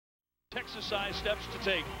Texas-sized steps to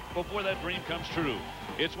take before that dream comes true.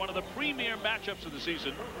 It's one of the premier matchups of the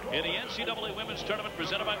season in the NCAA Women's Tournament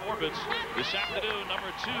presented by Orbitz. This afternoon,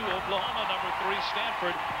 number 2, Oklahoma, number 3,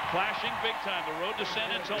 Stanford, clashing big time. The road to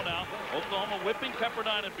San Antonio now. Oklahoma whipping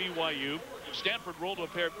Pepperdine and BYU. Stanford rolled to a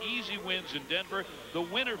pair of easy wins in Denver. The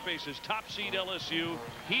winner faces top seed LSU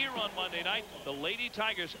here on Monday night. The Lady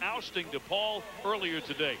Tigers ousting DePaul earlier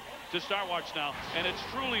today. To Star Watch now, and it's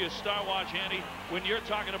truly a Star Watch, Andy, when you're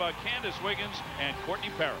talking about Candice Wiggins and Courtney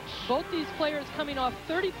Paris. Both these players coming off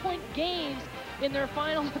 30-point games in their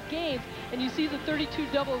final games, and you see the 32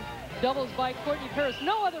 doubles by Courtney Paris.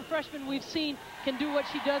 No other freshman we've seen can do what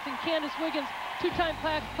she does, and Candice Wiggins, two-time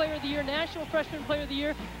Player of the Year, National Freshman Player of the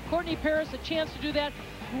Year. Courtney Paris, a chance to do that.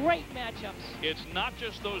 Great matchups. It's not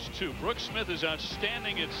just those two. Brooke Smith is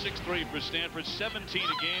outstanding at 6'3" for Stanford, 17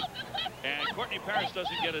 a game. And Courtney Paris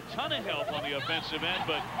doesn't get a ton of help on the offensive end,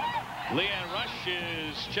 but Leanne Rush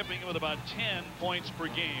is chipping in with about 10 points per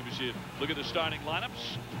game. As you look at the starting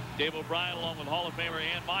lineups, Dave O'Brien along with Hall of Famer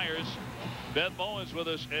Ann Meyers. Beth Bowen's with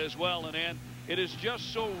us as well. And Ann, it is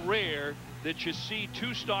just so rare that you see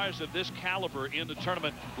two stars of this caliber in the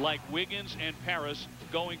tournament like Wiggins and Paris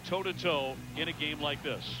going toe-to-toe in a game like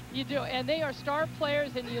this. You do, and they are star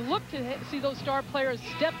players, and you look to see those star players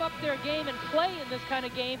step up their game and play in this kind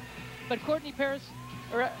of game. But Courtney Paris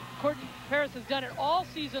has done it all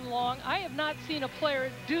season long. I have not seen a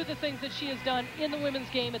player do the things that she has done in the women's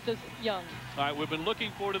game at this young. All right, we've been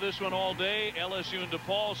looking forward to this one all day. LSU and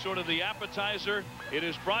DePaul, sort of the appetizer. It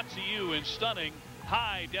is brought to you in stunning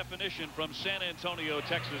high definition from San Antonio,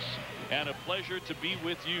 Texas, and a pleasure to be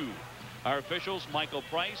with you. Our officials, Michael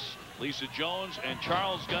Price, Lisa Jones, and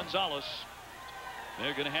Charles Gonzalez.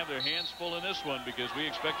 They're going to have their hands full in this one because we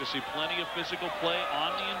expect to see plenty of physical play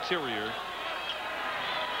on the interior.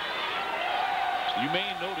 You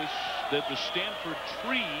may notice that the Stanford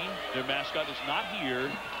Tree, their mascot, is not here,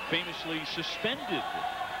 famously suspended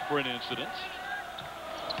for an incident.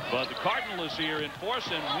 But the Cardinal is here in force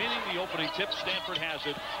and winning the opening tip. Stanford has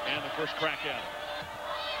it, and the first crack at it.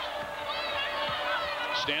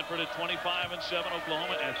 Stanford at 25-7,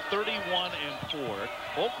 Oklahoma at 31-4.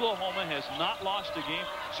 Oklahoma has not lost a game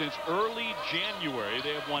since early January.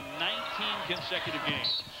 They have won 19 consecutive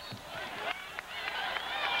games.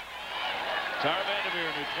 Tara VanDerveer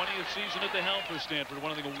in her 20th season at the helm for Stanford,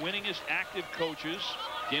 one of the winningest active coaches,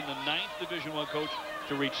 became the 9th Division I coach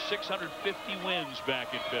to reach 650 wins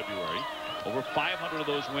back in February. Over 500 of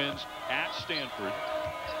those wins at Stanford.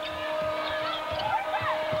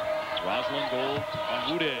 Rosalind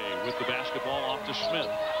Gold-Onwude with the basketball off to Smith.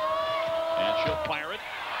 And she'll fire it.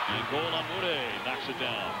 And Gold-Onwude knocks it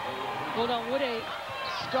down. Gold-Onwude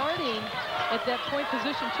starting at that point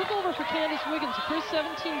position. Took over for Candice Wiggins. The first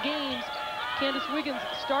 17 games, Candice Wiggins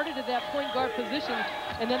started at that point guard position.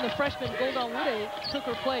 And then the freshman Gold-Onwude took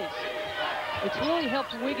her place. It's really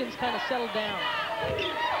helped Wiggins kind of settle down.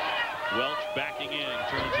 Welch backing in,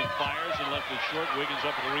 turns and fires and left it short. Wiggins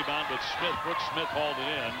up with a rebound, but Brooke Smith hauled it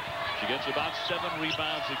in. She gets about 7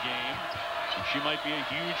 rebounds a game. And she might be a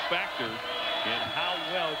huge factor in how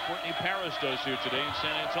well Courtney Paris does here today in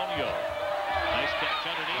San Antonio. Nice catch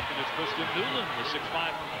underneath, and it's Kristen Newland, the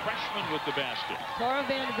 6'5" freshman with the basket. Tara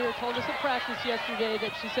VanDerveer told us at practice yesterday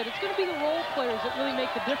that she said it's going to be the role players that really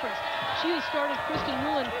make the difference. She has started Kristen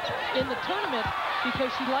Newland in the tournament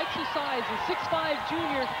because she likes his size. The 6'5"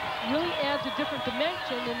 junior really adds a different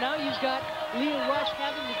dimension, and now you've got Leah Rush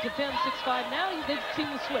having to defend 6'5". Now they've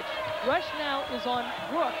seen the switch. Rush now is on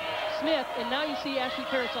Brooke Smith, and now you see Ashley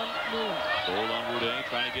Paris on Newland. Gold-Onwude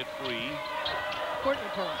trying to get free.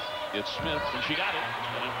 Courtney Paris. It's Smith, and she got it.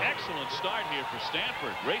 And an excellent start here for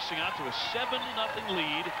Stanford, racing out to a 7-0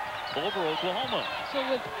 lead over Oklahoma. So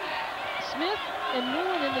with Smith and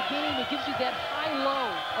Newland in the game, it gives you that high-low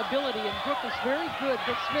ability, and Brooke was very good,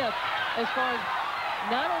 Brooke Smith, as far as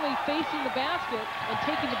not only facing the basket and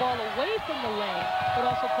taking the ball away from the lane, but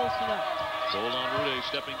also posting up. Gold-Onwude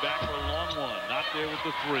stepping back for a long one. Not there with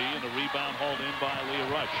the 3, and the rebound hauled in by Leah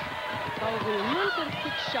Rush. Probably a little bit of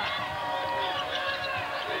quick shot.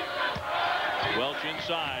 Welch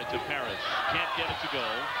inside to Paris. Can't get it to go.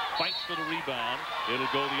 Fights for the rebound. It'll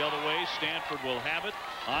go the other way. Stanford will have it.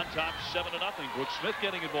 On top 7-0. Brooke Smith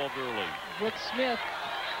getting involved early. Brooke Smith,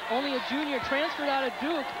 only a junior, transferred out of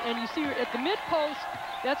Duke, and you see her at the mid-post.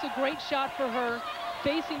 That's a great shot for her.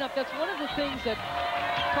 Facing up, that's one of the things that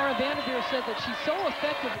Tara VanDerveer said that she's so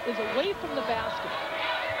effective is away from the basket.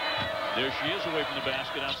 There she is away from the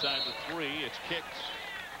basket outside the 3. It's kicked.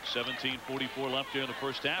 17:44 left here in the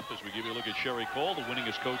first half as we give you a look at Sherry Cole, the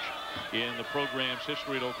winningest coach in the program's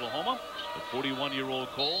history at Oklahoma. The 41-year-old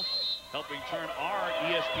Cole helping turn our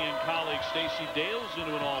ESPN colleague Stacey Dales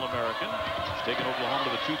into an All-American. All-American. She's taken Oklahoma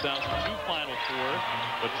to the 2002 Final Four,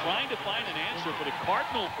 but trying to find an answer for the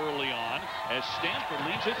Cardinal early on as Stanford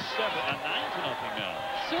leads it 9-0 now.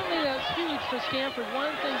 Certainly that's huge for Stanford. One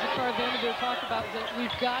of the things that VanDerveer talked about is that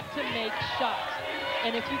we've got to make shots.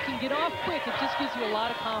 And if you can get off quick, it just gives you a lot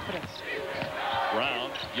of confidence. Brown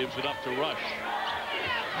gives it up to Rush.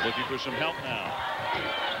 Looking for some help now.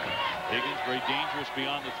 Higgins very dangerous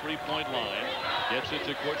beyond the three-point line. Gets it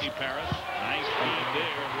to Courtney Paris. Nice feed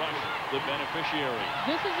there, and Rush the beneficiary.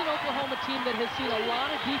 This is an Oklahoma team that has seen a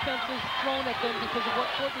lot of defenses thrown at them because of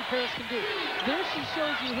what Courtney Paris can do. There she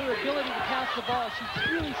shows you her ability to pass the ball. She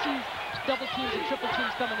really sees double teams and triple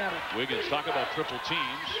teams coming at her. Wiggins, talk about triple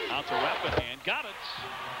teams. Out to Rappahan. Got it.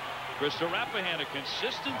 Krista Rappahan, a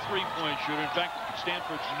consistent three-point shooter. In fact,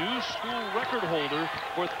 Stanford's new school record holder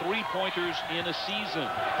for three-pointers in a season.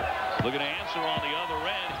 Looking to answer on the other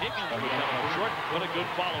end. Higgins would come up short, but a good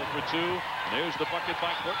follow for two. And there's the bucket by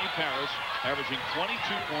Courtney Paris, averaging 22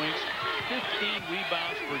 points, 15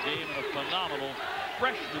 rebounds per game in a phenomenal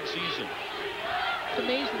freshman season. It's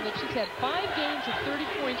amazing that she's had 5 games of 30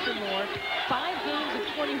 points or more, 5 games of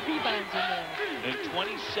 20 rebounds or more. And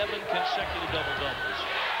 27 consecutive double-doubles.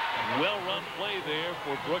 Well-run play there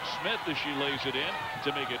for Brooke Smith as she lays it in to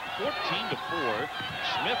make it 14-4.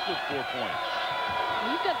 Smith with 4 points.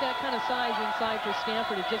 You've got that kind of size inside for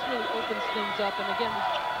Stanford. It just really opens things up. And again,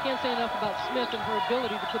 can't say enough about Smith and her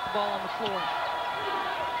ability to put the ball on the floor.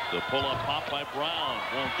 The pull-up pop by Brown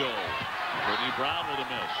won't go. Britney Brown with a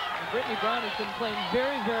miss. And Britney Brown has been playing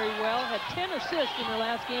very, very well. Had 10 assists in her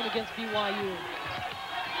last game against BYU.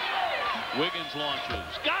 Wiggins launches.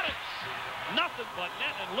 Got it! Nothing but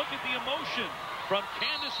net, and look at the emotion from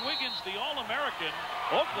Candice Wiggins, the All-American.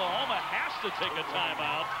 Oklahoma has to take a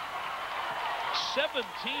timeout.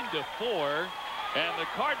 17-4, and the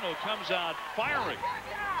Cardinal comes out firing.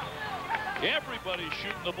 Everybody's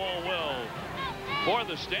shooting the ball well for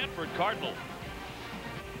the Stanford Cardinal.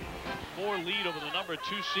 4 lead over the number 2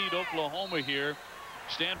 seed Oklahoma here.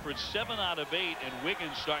 Stanford 7 out of 8, and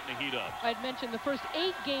Wiggins starting to heat up. I'd mentioned the first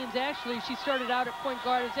 8 games, actually, she started out at point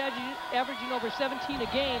guard. It's averaging over 17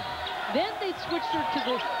 a game. Then they switched her to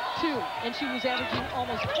the 2, and she was averaging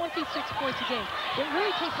almost 26 points a game. It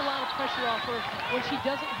really takes a lot of pressure off her when she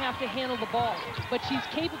doesn't have to handle the ball, but she's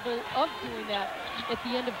capable of doing that at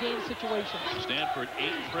the end of game situations. Stanford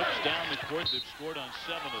 8 trips down the court. They've scored on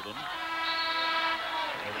 7 of them.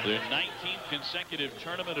 Their 19th consecutive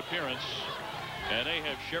tournament appearance. And they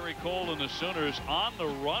have Sherry Cole and the Sooners on the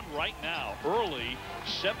run right now. Early,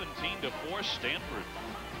 17-4 Stanford.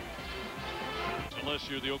 Unless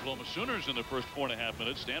you're the Oklahoma Sooners in the first 4.5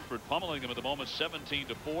 minutes. Stanford pummeling them at the moment,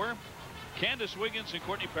 17-4. Candice Wiggins and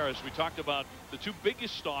Courtney Paris. We talked about the 2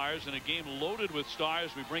 biggest stars in a game loaded with stars.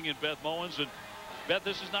 We bring in Beth Mowins. And Beth,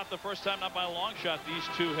 this is not the first time, not by a long shot, these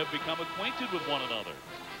 2 have become acquainted with one another.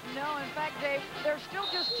 No, in fact, Dave, they're still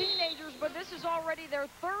just teenagers, but this is already their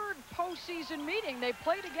 3rd postseason meeting. They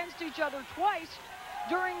played against each other twice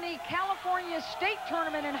during the California State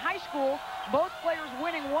Tournament in high school, both players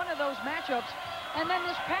winning one of those matchups. And then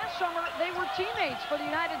this past summer, they were teammates for the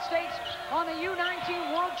United States on the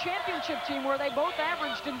U19 World Championship team, where they both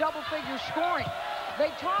averaged in double-figure scoring. They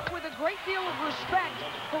talk with a great deal of respect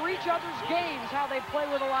for each other's games, how they play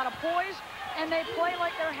with a lot of poise, and they play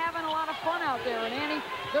like they're having a lot of fun out there. And Annie,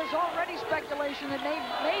 there's already speculation that they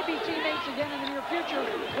may be teammates again in the near future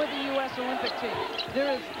with the U.S. Olympic team.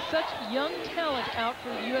 There is such young talent out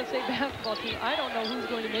for the USA basketball team. I don't know who's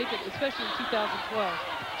going to make it, especially in 2012.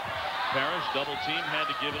 Paris double team, had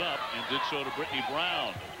to give it up, and did so to Britney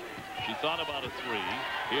Brown. She thought about a 3.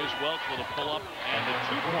 Here's Welch with a pull-up and a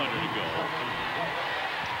 2-pointer to go.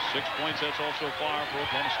 6 points, that's also far for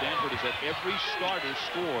Oklahoma. Stanford has had every starter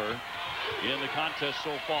score in the contest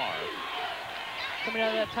so far. Coming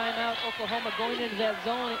out of that timeout, Oklahoma going into that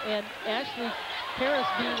zone, and Ashley Paris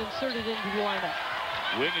being inserted into the lineup.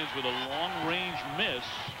 Wiggins with a long-range miss.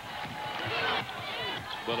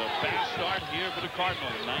 But a fast start here for the Cardinal,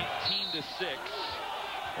 19-6.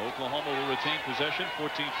 Oklahoma will retain possession,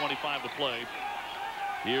 14:25 to play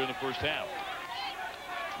here in the first half.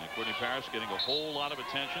 And Courtney Paris getting a whole lot of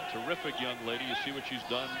attention. Terrific young lady. You see what she's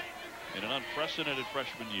done in an unprecedented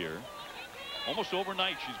freshman year. Almost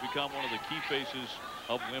overnight, she's become one of the key faces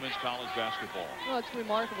of women's college basketball. Well, it's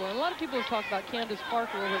remarkable. And a lot of people have talked about Candace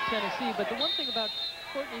Parker over at Tennessee, but the one thing about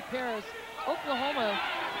Courtney Paris, Oklahoma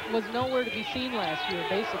was nowhere to be seen last year,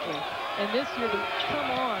 basically. And this year, to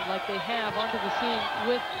come on like they have onto the scene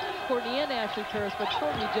with Courtney and Ashley Paris, but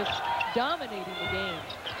Courtney just dominating the game.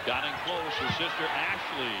 Got in close. Her sister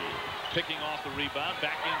Ashley picking off the rebound.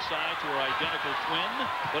 Back inside to her identical twin,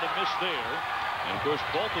 but a miss there. And, of course,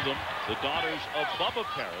 both of them the daughters of Bubba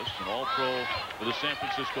Paris, an all-pro for the San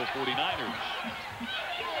Francisco 49ers.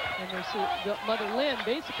 And the mother, Lynn,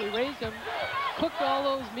 basically raised them, cooked all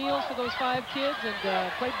those meals for those 5 kids, and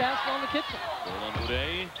played basketball in the kitchen.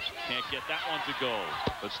 Gold-Onwude can't get that one to go.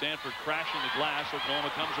 But Stanford crashing the glass.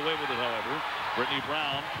 Oklahoma comes away with it, however. Britney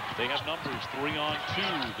Brown, they have numbers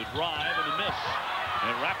 3-on-2. The drive and the miss.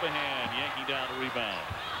 And Rappahan yanking down the rebound.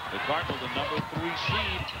 The Cardinal, the number 3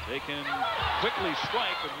 seed, they can quickly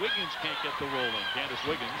strike, but Wiggins can't get the roll in. Candice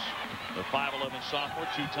Wiggins, the 5'11 sophomore,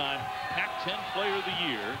 2-time Pac-10 Player of the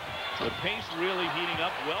Year. The pace really heating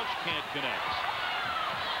up. Welch can't connect.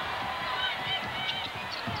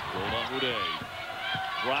 Gold-Onwude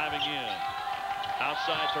driving in.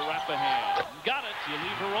 Outside to Rappahan. Got it. You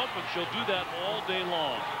leave her open. She'll do that all day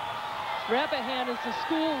long. Rappahan is the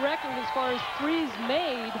school record as far as threes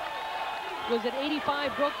made. Was at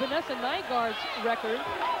 85, broke Vanessa Nygaard's record.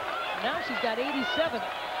 Now she's got 87.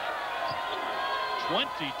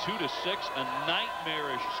 22-6, a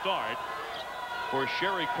nightmarish start for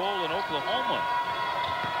Sherry Cole in Oklahoma.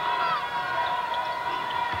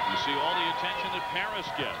 You see all the attention that Paris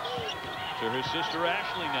gets to her sister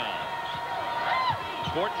Ashley now.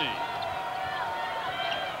 Courtney.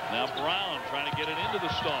 Now Brown trying to get it into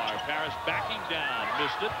the star. Paris backing down.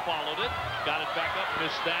 Missed it, followed it, got it back up,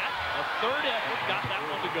 missed that. A third effort, got that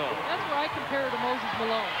one to go. That's where I compare her to Moses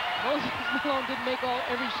Malone. Moses Malone didn't make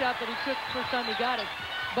every shot that he took the first time he got it.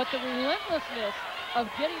 But the relentlessness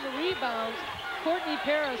of getting the rebounds, Courtney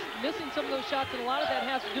Paris missing some of those shots, and a lot of that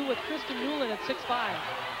has to do with Kristen Newland at 6'5".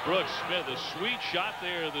 Brooke Smith, a sweet shot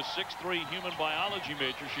there, the 6'3" human biology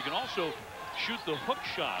major. She can also shoot the hook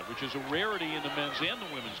shot, which is a rarity in the men's and the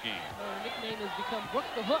women's game. Her nickname has become Brooke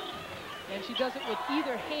the Hook, and she does it with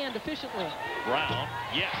either hand efficiently. Brown,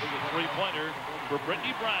 yes, the three-pointer for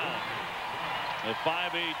Britney Brown. A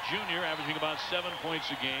 5'8" junior, averaging about 7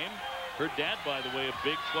 points a game. Her dad, by the way, a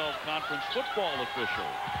Big 12 conference football official.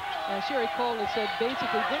 Sherry Cole has said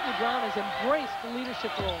basically Britney Brown has embraced the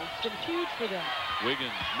leadership role. It's been huge for them.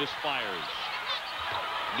 Wiggins misfires.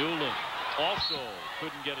 Newland also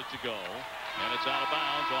couldn't get it to go. And it's out of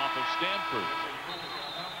bounds off of Stanford.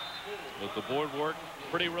 But the board work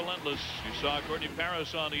pretty relentless. You saw Courtney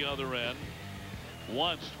Paris on the other end.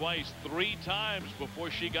 Once, twice, 3 times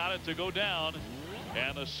before she got it to go down.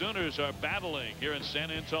 And the Sooners are battling here in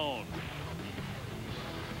San Antonio.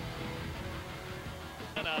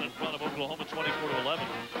 And out in front of Oklahoma 24-11.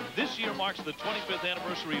 This year marks the 25th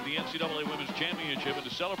anniversary of the NCAA Women's Championship, and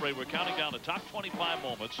to celebrate, we're counting down the top 25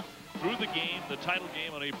 moments through the game, the title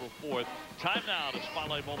game on April 4th. Time now to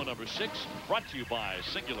spotlight moment number 6, brought to you by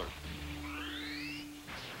Singular.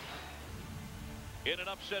 In an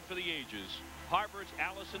upset for the ages, Harvard's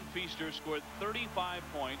Allison Feaster scored 35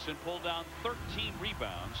 points and pulled down 13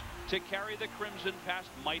 rebounds to carry the Crimson past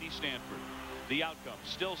mighty Stanford. The outcome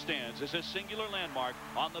still stands as a singular landmark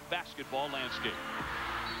on the basketball landscape.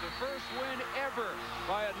 The first win ever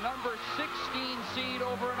by a number 16 seed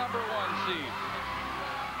over a number 1 seed.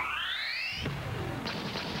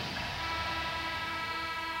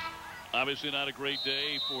 Obviously not a great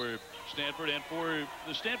day for Stanford and for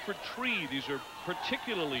the Stanford tree. These are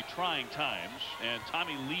particularly trying times, and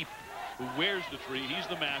Tommy Leaf, who wears the tree, he's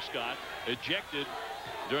the mascot, ejected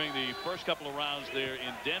during the first couple of rounds there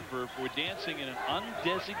in Denver for dancing in an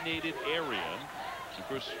undesignated area. Of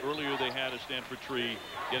course, earlier they had a Stanford tree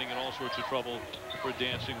getting in all sorts of trouble for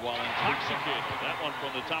dancing while intoxicated. That one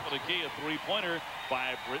from the top of the key, a three-pointer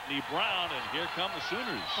by Britney Brown, and here come the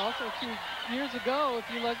Sooners. Also, a few years ago, if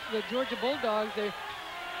you look, the Georgia Bulldogs, they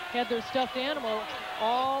had their stuffed animal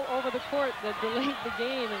all over the court that delayed the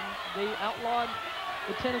game, and they outlawed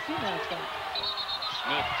the Tennessee mascot.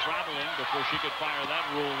 Smith traveling before she could fire that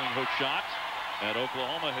rolling hook shot. And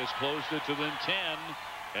Oklahoma has closed it to within 10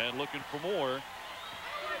 and looking for more.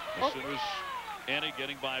 The Sooners, Annie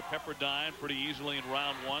getting by Pepperdine pretty easily in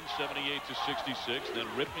round 1, 78-66. Then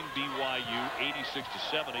ripping BYU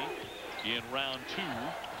 86-70 in round 2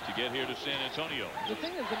 to get here to San Antonio. The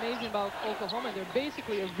thing that's amazing about Oklahoma, they're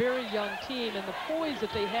basically a very young team, and the poise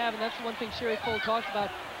that they have, and that's one thing Sherry Cole talks about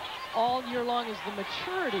all year long, is the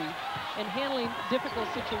maturity and handling difficult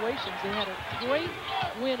situations. They had a great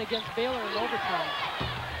win against Baylor in overtime.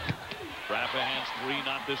 Rappahan's three,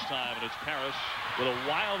 not this time, and it's Paris with a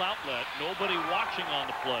wild outlet. Nobody watching on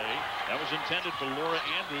the play. That was intended for Laura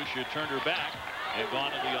Andrews. She had turned her back and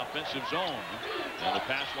gone to the offensive zone, and the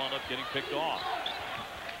pass wound up getting picked off.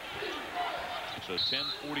 So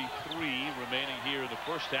 10:43 remaining here in the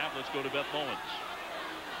first half. Let's go to Beth Mullins.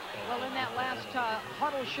 Well, in that last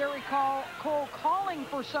huddle, Sherry Cole calling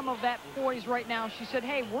for some of that poise right now. She said,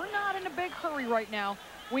 hey, we're not in a big hurry right now.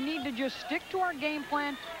 We need to just stick to our game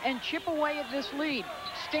plan and chip away at this lead.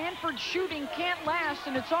 Stanford's shooting can't last,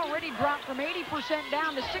 and it's already dropped from 80%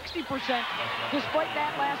 down to 60% despite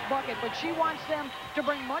that last bucket. But she wants them to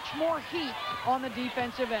bring much more heat on the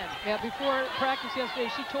defensive end. Yeah, before practice yesterday,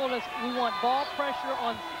 she told us we want ball pressure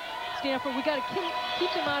on Stanford. We got to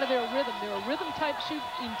keep them out of their rhythm. They're a rhythm-type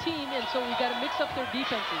shooting team, and so we got to mix up their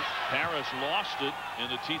defenses. Paris lost it in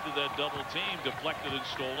the teeth of that double team, deflected and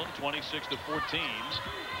stolen, 26-14.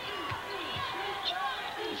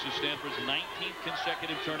 This is Stanford's 19th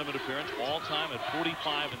consecutive tournament appearance, all-time at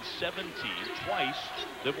 45-17. Twice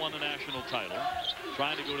they've won the national title,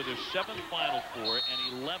 trying to go to their 7th Final Four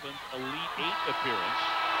and 11th Elite 8 appearance.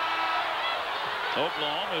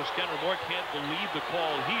 Oklahoma, as Ken Remore can't believe the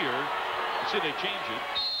call here. You see they change it.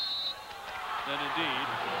 And indeed,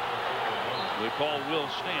 the call will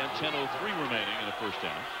stand. 10:03 remaining in the first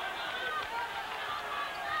half.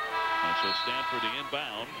 And so Stanford the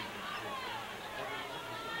inbound.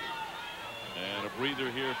 And a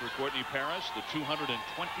breather here for Courtney Paris, the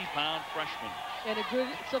 220-pound freshman. And a good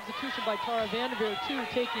substitution by Tara VanDerveer, too,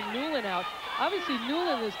 taking Newland out. Obviously,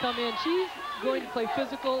 Newland has come in. She's going to play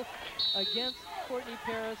physical against Courtney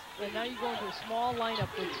Paris, and now you go into a small lineup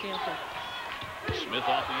with Stanford. Smith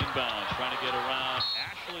off the inbound, trying to get around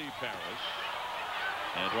Ashley Paris.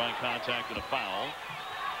 And drawing contact and a foul.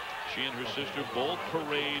 She and her sister both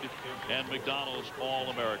parade and McDonald's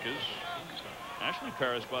All-Americas. Ashley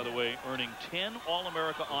Paris, by the way, earning 10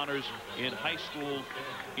 All-America honors in high school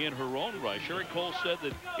in her own right. Sherry Cole said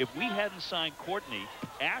that if we hadn't signed Courtney,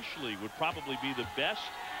 Ashley would probably be the best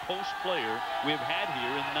post player we've had here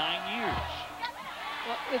in 9 years.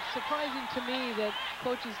 Well, it's surprising to me that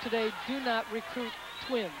coaches today do not recruit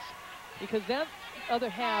twins, because that other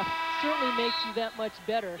half certainly makes you that much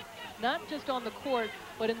better, not just on the court,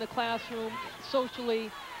 but in the classroom, socially,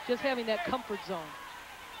 just having that comfort zone.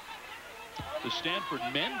 The Stanford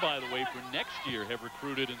men, by the way, for next year have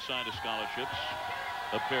recruited and signed to scholarships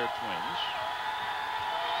a pair of twins.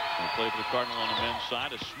 They play for the Cardinal on the men's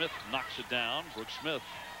side as Smith knocks it down. Brooke Smith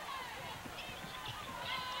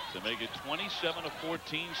to make it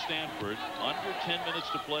 27-14 Stanford. Under 10 minutes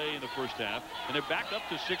to play in the first half. And they're back up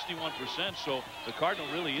to 61%, so the Cardinal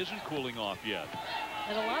really isn't cooling off yet.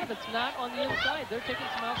 And a lot of it's not on the inside. They're taking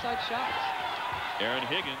some outside shots. Aaron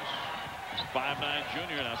Higgins, 5'9"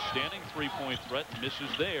 junior, an outstanding three-point threat,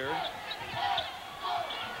 misses there.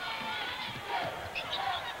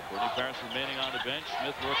 Courtney Paris remaining on the bench.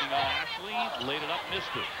 Smith working on Ashley, laid it up,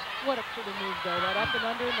 missed it. What a pretty move, though, that up and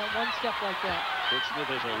under and that one step like that. Brooke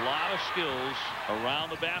Smith has a lot of skills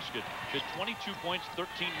around the basket. She had 22 points, 13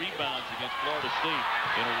 rebounds against Florida State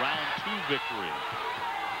in a round 2 victory.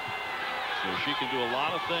 So she can do a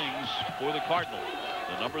lot of things for the Cardinal.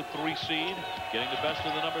 The number 3 seed getting the best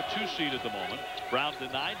of the number 2 seed at the moment. Brown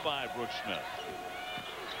denied by Brooke Smith.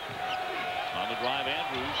 On the drive,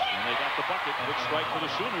 Andrews, and they got the bucket. Quick strike for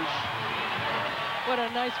the Sooners. What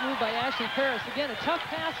a nice move by Ashley Paris. Again, a tough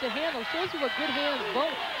pass to handle. Shows you what good hands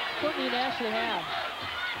both Courtney and Ashley have.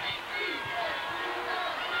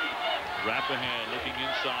 Rappahan looking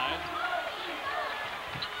inside.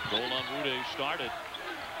 Gold-Onwude started.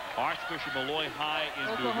 Archbishop Malloy high in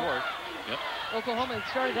New York. Yep. Oklahoma had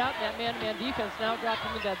started out in that man-to-man defense, now dropped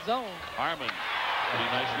him in that zone. Harmon. Pretty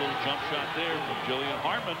nice little jump shot there from Jillian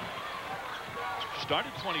Harmon.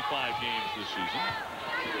 Started 25 games this season.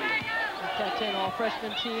 That 10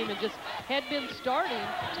 all-freshman team and just had been starting,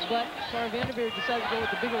 but Tara VanDerveer decided to go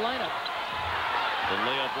with the bigger lineup. The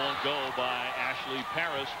layup won't go by Ashley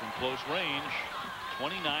Paris from close range.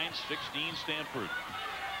 29-16 Stanford.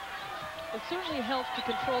 It certainly helps to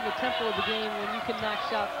control the tempo of the game when you can knock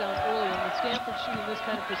shots down early. And with Stanford shooting this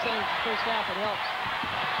kind of percentage in the first half, it helps.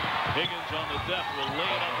 Higgins on the depth will lay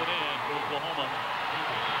it up and in for Oklahoma.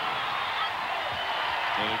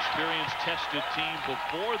 An experienced, tested team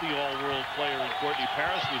before the all-world player in Courtney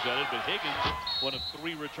Paris was at it, but Higgins, one of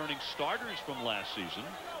 3 returning starters from last season.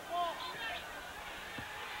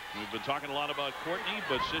 We've been talking a lot about Courtney,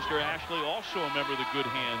 but sister Ashley also a member of the Good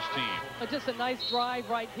Hands team. Just a nice drive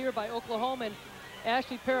right here by Oklahoma, and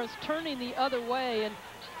Ashley Paris turning the other way, and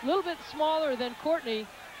a little bit smaller than Courtney,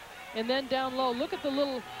 and then down low. Look at the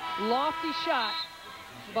little lofty shot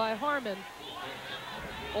by Harmon.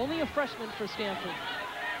 Only a freshman for Stanford.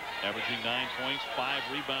 Averaging 9 points, 5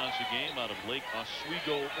 rebounds a game out of Lake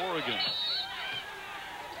Oswego, Oregon.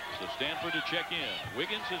 So Stanford to check in.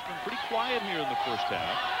 Wiggins has been pretty quiet here in the first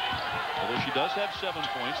half, although she does have 7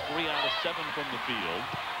 points, 3 out of 7 from the field.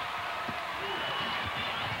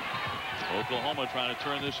 Oklahoma trying to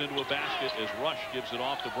turn this into a basket as Rush gives it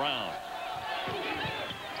off to Brown.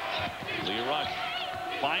 Leah Rush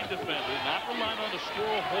Fine defender, not relying on to score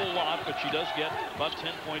a whole lot, but she does get about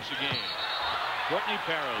 10 points a game. Courtney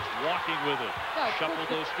Paris walking with it. Yeah, shuffled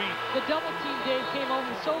those feet. The double team, Dave, came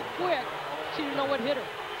over so quick, she didn't know what hit her.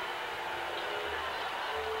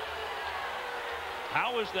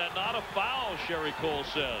 How is that not a foul, Sherry Cole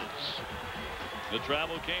says. The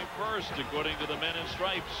travel came first, according to the men in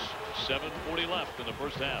stripes. 7:40 left in the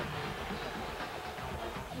first half.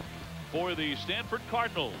 For the Stanford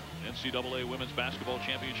Cardinal, NCAA Women's Basketball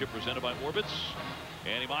Championship presented by Orbitz.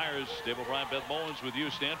 Annie Meyers, Dave O'Brien, Beth Mullins with you.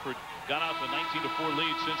 Stanford got out the 19-4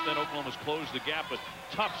 lead. Since then, Oklahoma's closed the gap, but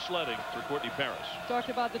tough sledding for Courtney Paris. Talked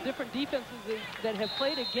about the different defenses that have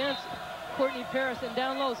played against Courtney Paris, and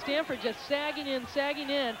down low, Stanford just sagging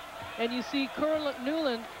in, and you see Curl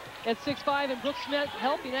Newland at 6'5", and Brooke Smith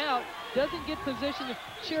helping out. Doesn't get position.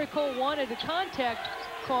 Sherry Cole wanted a contact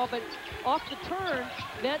call, but off the turn,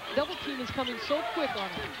 that double team is coming so quick on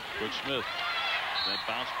her. Brooke Smith. That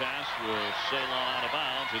bounce pass will sail on out of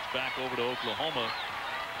bounds. It's back over to Oklahoma.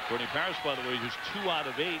 Courtney Paris, by the way, just 2 out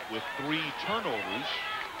of 8 with 3 turnovers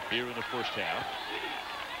here in the first half.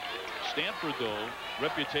 Stanford, though,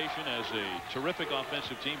 reputation as a terrific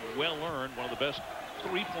offensive team, well earned, one of the best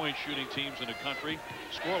 3-point shooting teams in the country.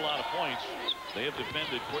 Score a lot of points. They have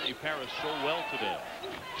defended Courtney Paris so well today.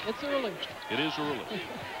 It's early. It is early.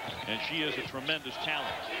 And she is a tremendous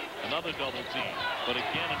talent. Another double team, but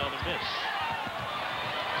again another miss.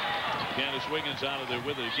 Candice Wiggins out of there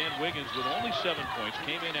with it. Again, Wiggins with only 7 points,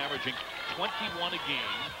 came in averaging 21 a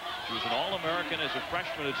game. She was an All-American as a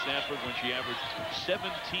freshman at Stanford when she averaged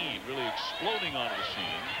 17, really exploding onto the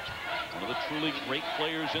scene. One of the truly great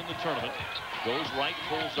players in the tournament. Goes right,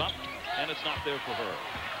 pulls up, and it's not there for her.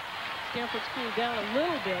 Stanford's cooled down a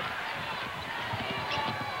little bit.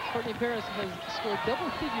 Courtney Paris has scored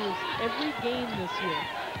double figures every game this year.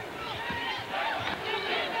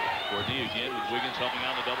 Courtney again with Wiggins helping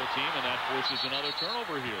out the double team, and that forces another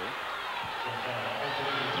turnover here.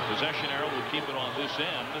 The possession arrow will keep it on this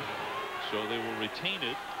end, so they will retain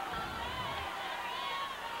it.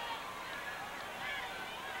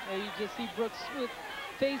 There you just see Brooke Smith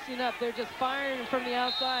facing up. They're just firing from the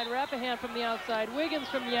outside. Rappahan from the outside. Wiggins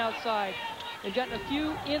from the outside. They've gotten a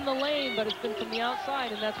few in the lane, but it's been from the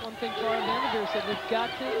outside, and that's one thing VanDerveer said. We've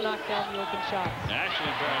got to knock down the open shots.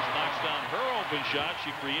 Ashley Paris knocks down her open shot.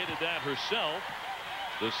 She created that herself.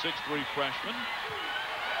 The 6'3" freshman.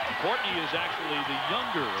 Courtney is actually the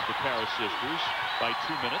younger of the Paris sisters by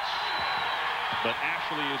 2 minutes, but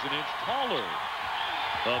Ashley is an inch taller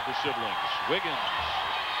of the siblings. Wiggins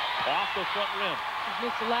off the front rim. She's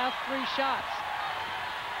missed the last 3 shots.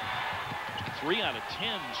 3 out of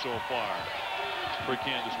 10 so far for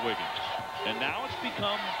Candice Wiggins. And now it's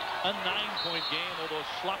become a 9-point game, although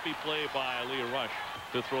sloppy play by Leah Rush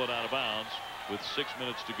to throw it out of bounds with 6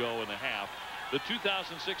 minutes to go in the half. The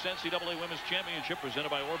 2006 NCAA Women's Championship presented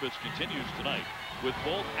by Orbitz continues tonight with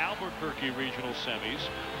both Albuquerque regional semis.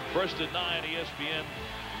 First at 9, ESPN.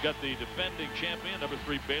 Got the defending champion, number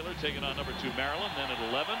 3 Baylor, taking on number 2 Maryland. Then at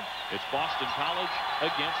 11, it's Boston College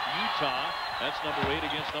against Utah. That's number 8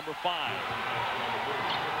 against number 5.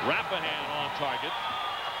 Rappahan on target.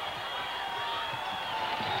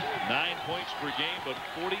 9 points per game, but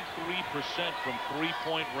 43% from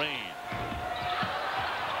 3-point range.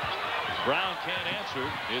 Brown can't answer.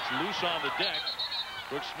 It's loose on the deck.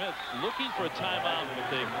 Brooke Smith looking for a timeout, but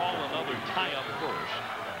they call another tie-up first.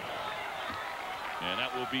 And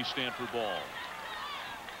that will be Stanford ball.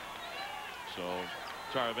 So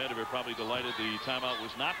VanDerveer probably delighted the timeout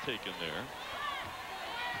was not taken there.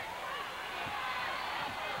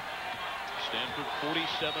 Stanford 47%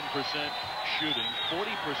 shooting, 40%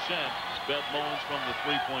 Beth Mullins from the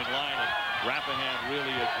 3-point line, and Rappahan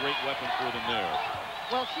really a great weapon for them there.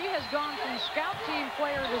 Well, she has gone from scout team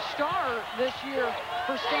player to star this year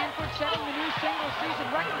for Stanford, setting the new single-season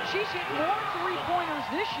record. She's hit more 3-pointers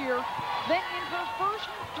this year than in her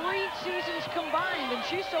first 3 seasons combined, and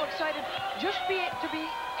she's so excited just to be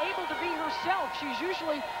able to be herself. She's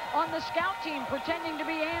usually on the scout team pretending to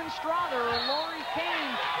be Ann Strother or Lori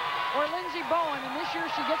Kane or Lindsey Bowen, and this year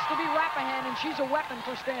she gets to be Rappahan, and she's a weapon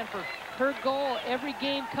for Stanford. Her goal every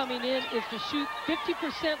game coming in is to shoot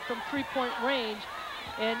 50% from 3-point range,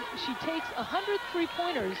 and she takes 100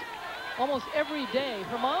 3-pointers almost every day.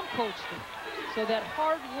 Her mom coached her, so that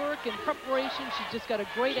hard work and preparation, she's just got a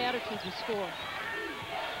great attitude to score.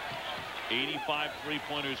 85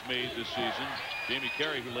 3-pointers made this season. Jamie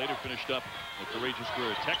Carey, who later finished up at Courageous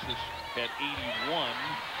Square at Texas, had 81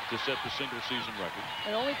 to set the single-season record.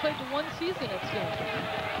 And only played for 1 season at Stanford.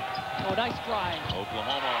 Oh, nice drive.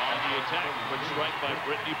 Oklahoma on the attack. Quick strike by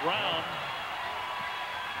Britney Brown.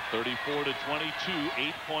 34-22,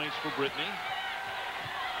 8 points for Britney.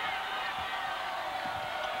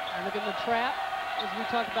 Look at the trap, as we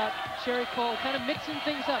talk about Sherry Cole, kind of mixing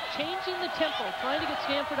things up, changing the tempo, trying to get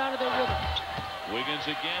Stanford out of their rhythm. Wiggins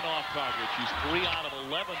again off target. She's 3 out of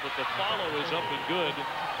 11, but the follow is up and good.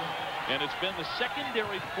 And it's been the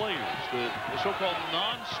secondary players, the so-called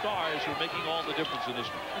non-stars, who are making all the difference in this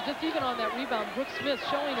one. And just even on that rebound, Brooke Smith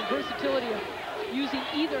showing the versatility of using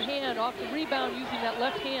either hand off the rebound, using that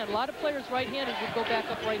left hand. A lot of players right-handed would go back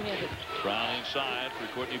up right-handed. Brown inside for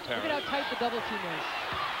Courtney Paris. Look at how tight the double team is.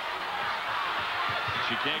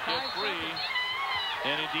 She can't get free,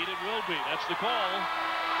 and indeed it will be. That's the call.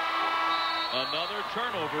 Another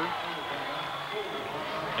turnover.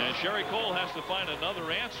 And Sherry Cole has to find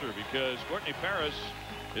another answer because Courtney Paris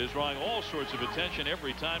is drawing all sorts of attention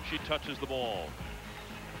every time she touches the ball.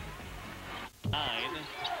 9.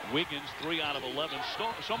 Wiggins 3 out of 11.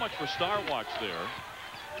 So much for Star Watch there,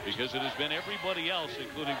 because it has been everybody else,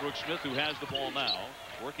 including Brooke Smith, who has the ball now,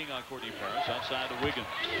 working on Courtney Paris outside the Wiggins.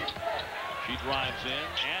 She drives in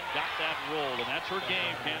and got that roll, and that's her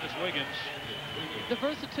game, Candice Wiggins. The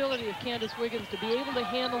versatility of Candice Wiggins to be able to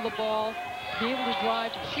handle the ball, be able to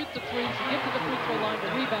drive, shoot the threes, get to the free throw line to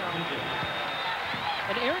rebound.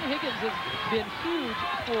 And Erin Higgins has been huge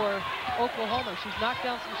for Oklahoma. She's knocked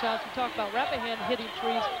down some shots. We talk about Rappahan hitting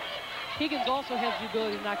threes. Higgins also has the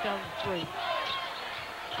ability to knock down the three.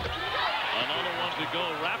 Another one to go,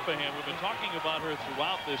 Rappahan. We've been talking about her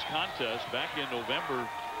throughout this contest. Back in November,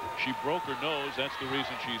 she broke her nose. That's the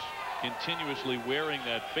reason she's continuously wearing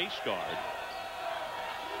that face guard.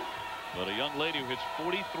 But a young lady who hits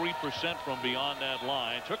 43% from beyond that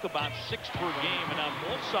line. Took about 6 per game, and now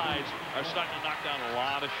both sides are starting to knock down a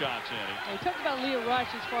lot of shots, Annie. We talked about Leah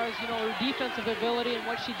Rush as far as, you know, her defensive ability and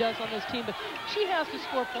what she does on this team, but she has to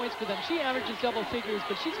score points for them. She averages double figures,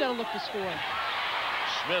 but she's got to look to score.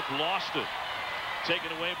 Smith lost it.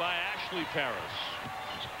 Taken away by Ashley Paris.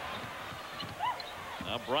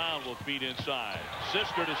 Now Brown will feed inside.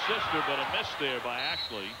 Sister to sister, but a miss there by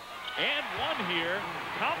Ashley. And one here.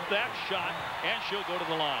 Count that shot, and she'll go to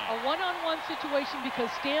the line. A one-on-one situation because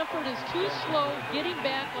Stanford is too slow getting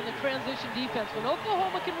back on the transition defense. When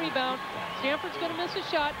Oklahoma can rebound, Stanford's going to miss a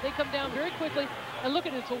shot. They come down very quickly. And look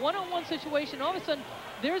at it. It's a one-on-one situation. All of a sudden,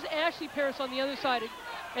 there's Ashley Paris on the other side.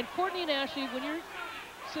 And Courtney and Ashley, when you're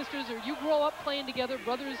sisters or you grow up playing together,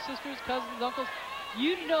 brothers, sisters, cousins, uncles,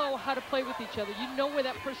 you know how to play with each other. You know where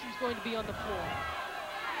that person's going to be on the floor.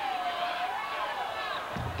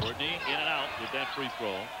 Courtney in and out with that free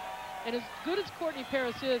throw. And as good as Courtney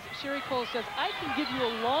Paris is, Sherry Cole says, I can give you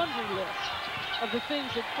a laundry list of the things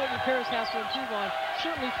that Courtney Paris has to improve on.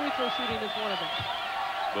 Certainly free throw shooting is one of them.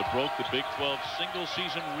 But broke the Big 12 single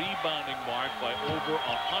season rebounding mark by over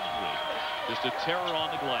 100. Just a terror on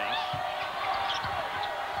the glass.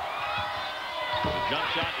 The jump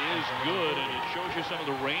shot is good, and it shows you some of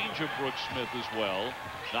the range of Brooke Smith as well.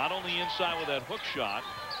 Not only inside with that hook shot,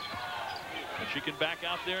 but she can back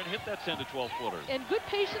out there and hit that 10 to 12 footer. And good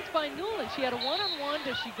patience by Newland. She had a one-on-one.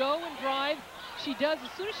 Does she go and drive? She does.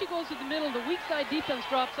 As soon as she goes to the middle, the weak side defense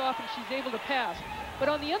drops off and she's able to pass. But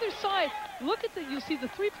on the other side, look at you see the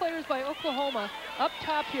 3 players by Oklahoma up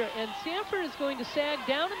top here, and Stanford is going to sag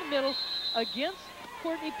down in the middle against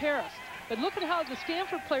Courtney Paris. But look at how the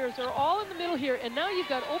Stanford players are all in the middle here, and now you've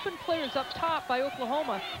got open players up top by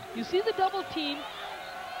Oklahoma. You see the double team,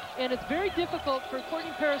 and it's very difficult for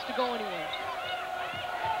Courtney Paris to go anywhere.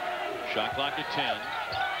 Shot clock at 10.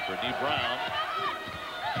 Britney Brown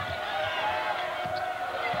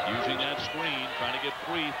using that screen, trying to get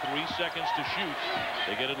free. 3 seconds to shoot.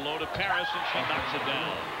 They get it low to Paris, and she knocks it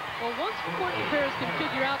down. Well, once Courtney Paris can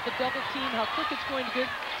figure out the double team, how quick it's going to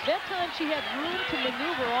get, that time she had room to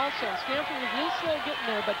maneuver also. Stanford was a little slow getting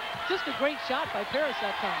there, but just a great shot by Paris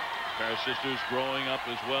that time. Paris sisters growing up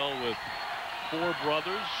as well with 4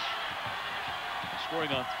 brothers.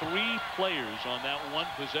 Scoring on 3 players on that one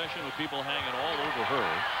possession with people hanging all over her.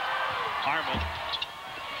 Harmon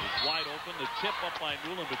is wide open. The tip up by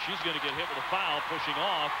Newland, but she's going to get hit with a foul, pushing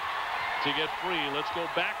off to get free. Let's go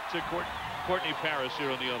back to Courtney Paris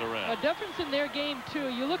here on the other end. A difference in their game, too.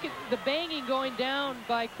 You look at the banging going down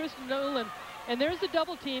by Kristen Newland, and there's the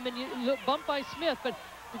double team, and you look bumped by Smith. But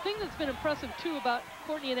the thing that's been impressive, too, about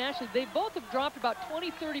Courtney and Ashley, they both have dropped about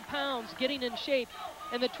 20, 30 pounds getting in shape.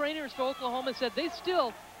 And the trainers for Oklahoma said they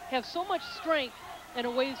still have so much strength and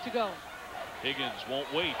a ways to go. Higgins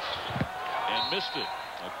won't wait and missed it.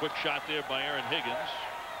 A quick shot there by Erin Higgins.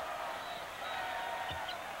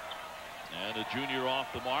 And a junior off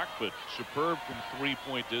the mark, but superb from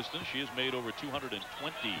 3-point distance. She has made over 220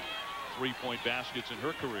 3-point baskets in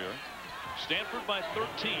her career. Stanford by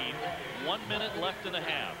 13. 1 minute left in the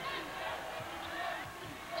half.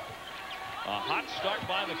 A hot start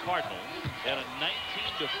by the Cardinal and a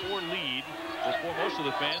 19-4 lead before most of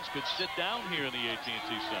the fans could sit down here in the AT&T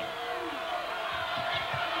Center.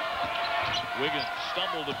 Wiggins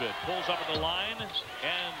stumbled a bit, pulls up at the line,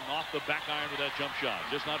 and off the back iron with that jump shot.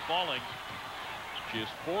 Just not falling. She is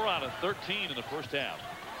 4 out of 13 in the first half.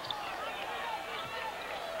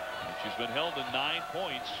 And she's been held to 9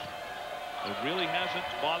 points. It really hasn't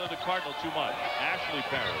bothered the Cardinal too much. Ashley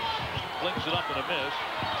Paris flings it up and a miss.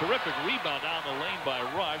 Terrific rebound down the lane by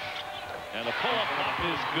Rush. And the pull-up block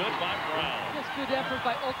is good by Brown. Just good effort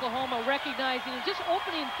by Oklahoma, recognizing and just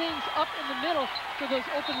opening things up in the middle for those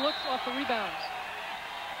open looks off the rebounds.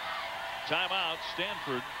 Timeout,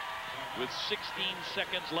 Stanford with 16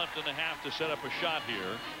 seconds left in the half to set up a shot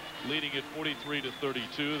here. Leading at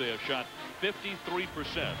 43-32. They have shot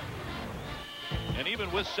 53%. And even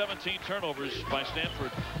with 17 turnovers by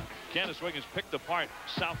Stanford, Candice Wiggins picked apart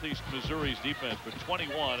Southeast Missouri's defense for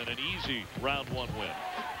 21 and an easy round 1 win.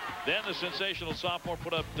 Then the sensational sophomore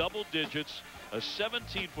put up double digits, a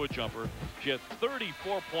 17-foot jumper. She had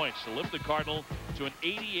 34 points to lift the Cardinal to an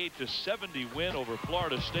 88-70 win over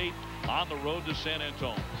Florida State on the road to San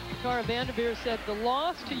Antonio. VanDerveer said the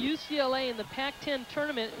loss to UCLA in the Pac-10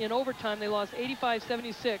 tournament in overtime, they lost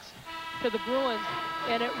 85-76 to the Bruins,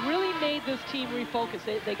 and it really made this team refocus.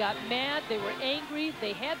 They got mad, they were angry,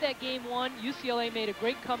 they had that game won. UCLA made a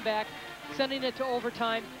great comeback, sending it to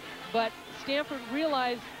overtime, but Stanford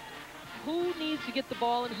realized who needs to get the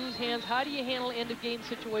ball in whose hands. How do you handle end-of-game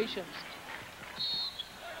situations?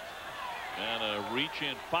 And a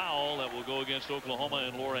reach-in foul that will go against Oklahoma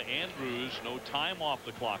and Laura Andrews. No time off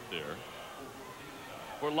the clock there.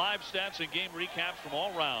 For live stats and game recaps from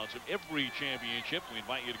all rounds of every championship, we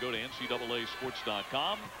invite you to go to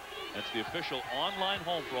NCAAsports.com. That's the official online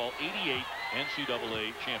home for all 88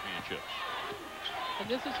 NCAA championships. And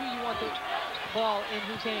this is who you want the ball in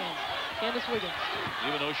whose hands. Candice Wiggins.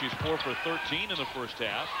 Even though she's 4 for 13 in the first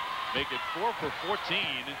half, make it 4 for 14.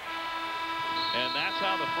 And that's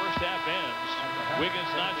how the first half ends.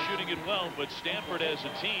 Wiggins not shooting it well, but Stanford as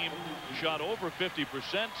a team shot over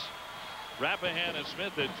 50%. Rappahan and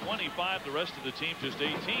Smith at 25, the rest of the team just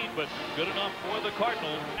 18, but good enough for the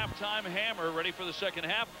Cardinal. Halftime hammer ready for the second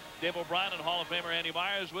half. Dave O'Brien and Hall of Famer Andy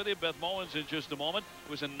Meyers with you. Beth Mowins in just a moment. It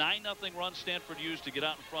was a 9-0 run Stanford used to get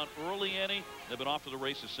out in front early, Annie. They've been off to the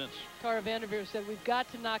races since. VanDerveer said we've got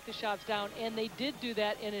to knock the shots down, and they did do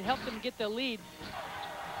that, and it helped them get the lead.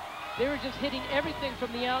 They were just hitting everything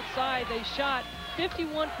from the outside. They shot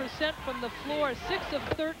 51% from the floor, 6 of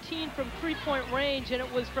 13 from three-point range, and it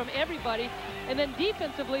was from everybody. And then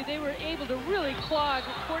defensively, they were able to really clog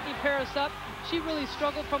Courtney Paris up. She really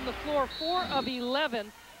struggled from the floor, 4 of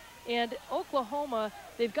 11. And Oklahoma,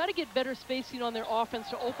 they've got to get better spacing on their offense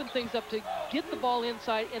to open things up, to get the ball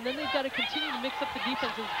inside, and then they've got to continue to mix up the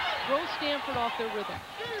defense and throw Stanford off their rhythm.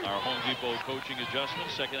 Our Home Depot coaching adjustment,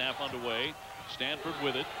 second half underway. Stanford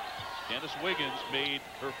with it. Candice Wiggins made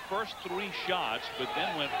her first 3 shots, but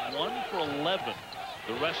then went 1 for 11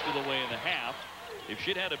 the rest of the way in the half. If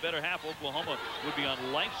she'd had a better half, Oklahoma would be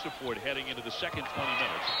on life support heading into the second 20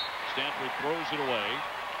 minutes. Stanford throws it away.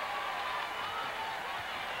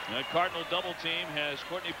 The Cardinal double team has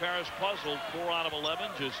Courtney Paris puzzled, 4 out of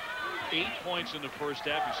 11, just 8 points in the first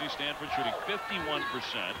half. You see Stanford shooting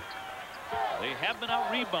 51%. They have been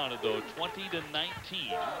out-rebounded, though,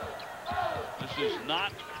 20-19. This is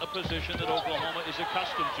not a position that Oklahoma is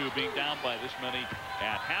accustomed to, being down by this many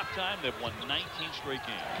at halftime. They've won 19 straight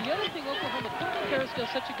games. The other thing, Oklahoma, Courtney Paris does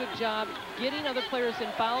such a good job getting other players in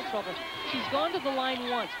foul trouble. She's gone to the line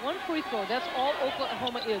once. 1 free throw. That's all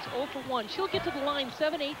Oklahoma is, 0 for 1. She'll get to the line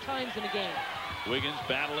 7-8 times in a game. Wiggins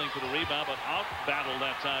battling for the rebound, but out-battled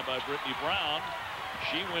that time by Britney Brown.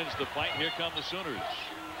 She wins the fight. Here come the Sooners.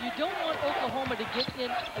 You don't want Oklahoma to get in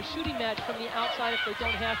a shooting match from the outside if they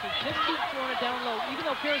don't have to. Just keep throwing it down low. Even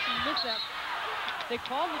though Paris missed that, they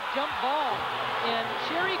called the jump ball. And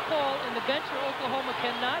Sherry Cole and the bench for Oklahoma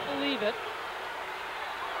cannot believe it.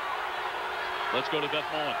 Let's go to Beth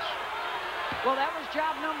Mowins. Well, that was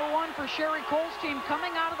job number 1 for Sherry Cole's team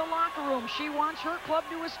coming out of the locker room. She wants her club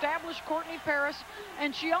to establish Courtney Paris,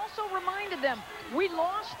 and she also reminded them, we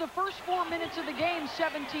lost the first 4 minutes of the game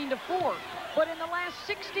 17-4, but in the last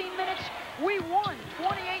 16 minutes, we won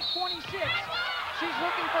 28-26. She's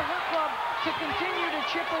looking for her club to continue to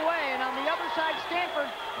chip away, and on the other side,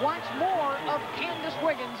 Stanford wants more of Candice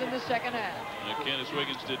Wiggins in the second half. Candice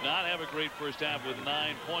Wiggins did not have a great first half with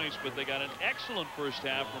 9 points, but they got an excellent first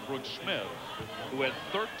half from Brooke Smith, who had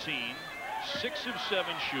 13, 6 of 7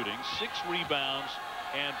 shooting, 6 rebounds,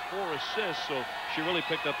 and 4 assists, so she really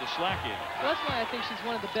picked up the slack in. That's why I think she's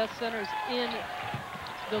one of the best centers in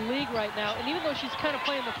the league right now. And even though she's kind of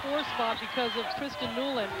playing the 4 spot because of Kristen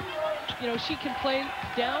Newland, you know, she can play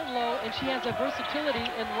down low, and she has a versatility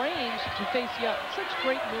and range to face you up. Such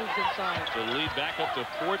great moves inside. The lead back up to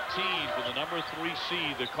 14 for the number 3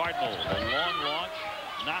 seed, the Cardinal. A long launch,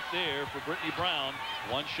 not there for Britney Brown.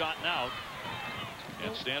 One shot and out.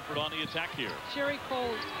 And Stanford on the attack here. Sherry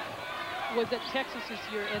Cole was at Texas this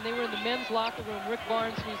year, and they were in the men's locker room. Rick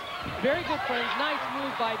Barnes, who's very good friends. Nice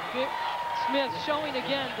move by Smith, showing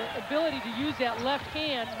again the ability to use that left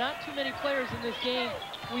hand. Not too many players in this game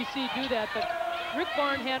we see do that, but Rick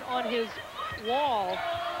Barnes had on his wall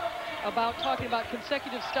about talking about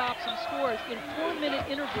consecutive stops and scores in 4-minute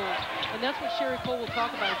intervals, and that's what Sherry Cole will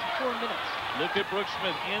talk about. It's in 4 minutes. Look at Brooke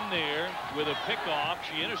Smith in there with a pickoff.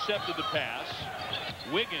 She intercepted the pass.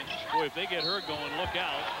 Wiggins, boy, if they get her going, look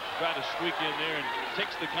out. Try to squeak in there and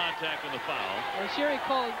takes the contact and the foul. And Sherry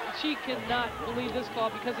Cole, she cannot believe this call,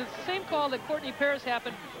 because it's the same call that Courtney Paris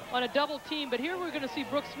happened on a double team. But here we're going to see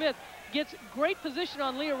Brooke Smith gets great position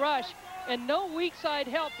on Leah Rush and no weak side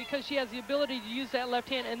help, because she has the ability to use that left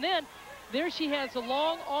hand. And then there she has the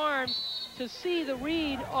long arms to see the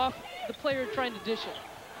read off the player trying to dish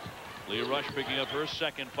it. Leah Rush picking up her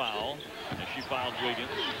second foul as she fouled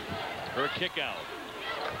Wiggins. Her kick out.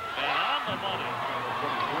 And on the money.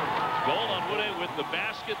 Gold-Onwude with the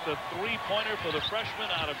basket, the 3-pointer for the freshman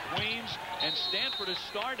out of Queens. And Stanford is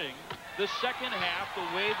starting the second half the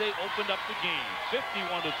way they opened up the game.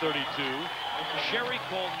 51-32. Sherry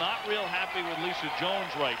Cole not real happy with Lisa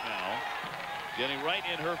Jones right now. Getting right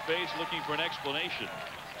in her face, looking for an explanation.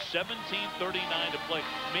 17:39 to play.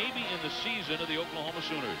 Maybe in the season of the Oklahoma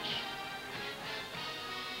Sooners.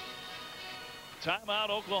 Timeout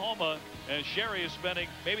Oklahoma, and Sherry is spending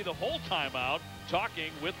maybe the whole timeout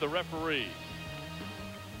talking with the referee.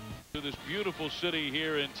 To this beautiful city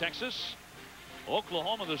here in Texas.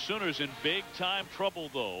 Oklahoma, the Sooners in big time trouble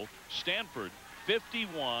though. Stanford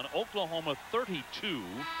 51, Oklahoma 32.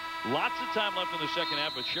 Lots of time left in the second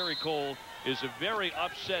half, but Sherry Cole is a very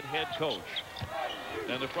upset head coach.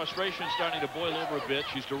 And the frustration is starting to boil over a bit.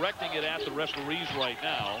 She's directing it at the referees right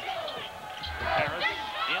now. Paris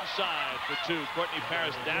inside for 2. Courtney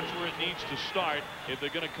Paris, that's where it needs to start if they're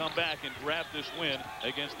going to come back and grab this win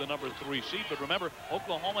against the number 3 seed. But remember,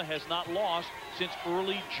 Oklahoma has not lost since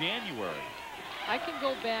early January. I can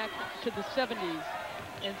go back to the 70s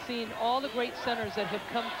and seen all the great centers that have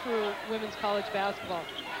come through women's college basketball.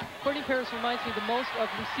 Courtney Paris reminds me the most of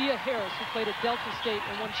Lucia Harris, who played at Delta State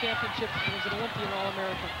and won championships and was an Olympian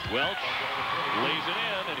All-American. Welch lays it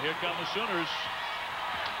in, and here come the Sooners.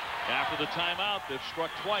 After the timeout, they've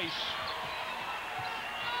struck twice.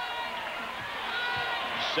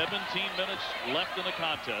 17 minutes left in the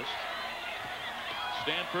contest.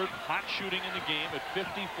 Stanford hot shooting in the game at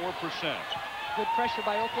 54%. Good pressure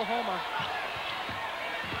by Oklahoma.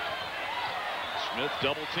 Smith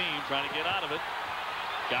double team, trying to get out of it.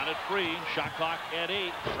 Got it free. Shot clock at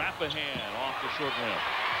 8. Rappahan off the short rim.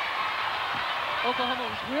 Oklahoma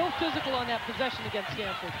was real physical on that possession against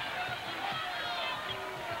Stanford.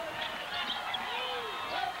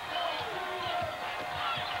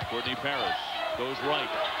 Courtney Paris goes right.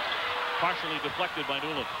 Partially deflected by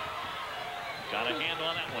Newland. Got a hand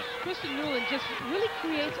on that one. Kristen Newland just really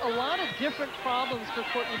creates a lot of different problems for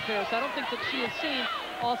Courtney Paris. I don't think that she has seen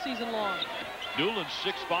all season long. Newland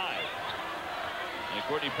 6'5". And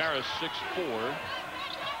Courtney Paris 6'4".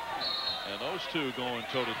 And those two going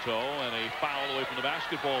toe-to-toe, and a foul away from the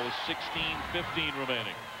basketball with 16:15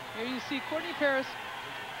 remaining. Here you see Courtney Paris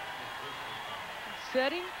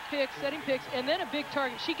setting picks, and then a big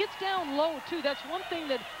target. She gets down low, too. That's one thing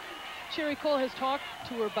that Sherry Cole has talked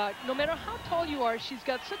to her about. No matter how tall you are, she's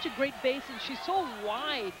got such a great base, and she's so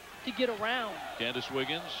wide to get around. Candice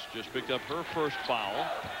Wiggins just picked up her first foul,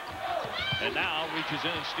 and now reaches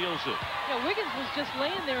in and steals it. Yeah, Wiggins was just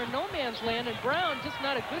laying there in no man's land, and Brown just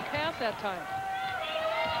not a good pass that time.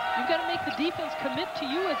 You've got to make the defense commit to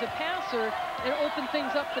you as a passer and open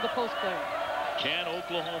things up for the post player. Can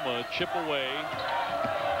Oklahoma chip away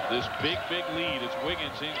this big lead? It's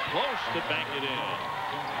Wiggins in close to bank it in.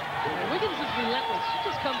 And Wiggins is relentless. She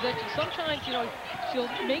just comes at you. Sometimes, you know, she'll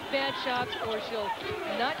make bad shots or she'll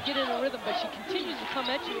not get in a rhythm, but she continues to come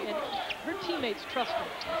at you, and her teammates trust her.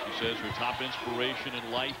 She says her top inspiration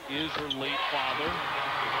in life is her late father,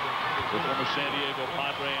 the former San Diego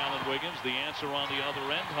Padre Alan Wiggins. The answer on the other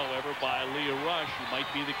end, however, by Leah Rush, who might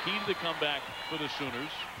be the key to the comeback for the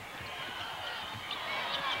Sooners.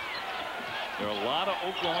 There are a lot of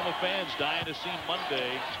Oklahoma fans dying to see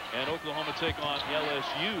Monday and Oklahoma take on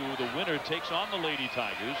LSU. The winner takes on the Lady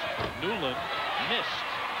Tigers. Newland missed.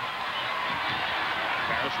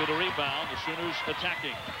 Paris with a rebound. The Sooners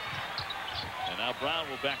attacking. And now Brown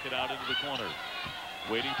will back it out into the corner.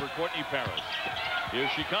 Waiting for Courtney Paris. Here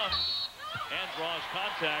she comes and draws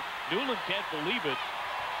contact. Newland can't believe it.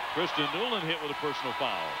 Kristen Newland hit with a personal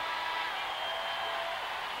foul.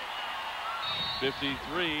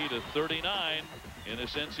 53-39 in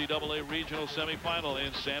this NCAA regional semifinal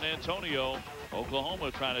in San Antonio.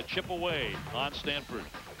 Oklahoma trying to chip away on Stanford.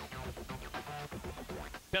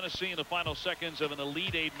 Tennessee in the final seconds of an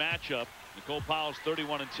Elite Eight matchup. Nicole Powell's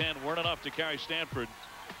 31-10 weren't enough to carry Stanford.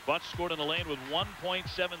 Butts scored in the lane with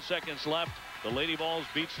 1.7 seconds left. The Lady Vols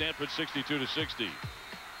beat Stanford 62-60.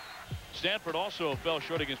 Stanford also fell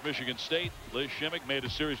short against Michigan State. Liz Shimmick made a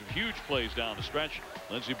series of huge plays down the stretch.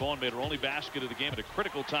 Lindsey Bowen made her only basket of the game at a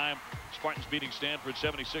critical time. Spartans beating Stanford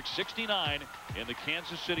 76-69 in the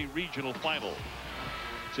Kansas City regional final.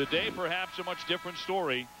 Today, perhaps a much different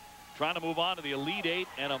story. Trying to move on to the Elite Eight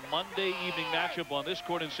and a Monday evening matchup on this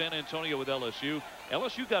court in San Antonio with LSU.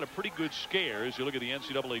 LSU got a pretty good scare as you look at the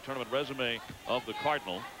NCAA tournament resume of the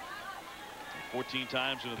Cardinal. 14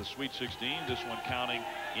 times into the Sweet 16. This one counting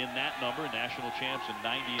in that number. National champs in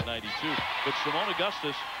 90 and 92. But Simone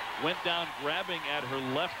Augustus went down grabbing at her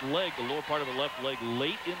left leg, the lower part of her left leg,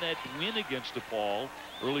 late in that win against DePaul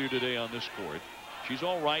earlier today on this court. She's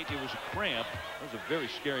all right. It was a cramp. It was a very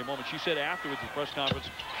scary moment. She said afterwards at the press conference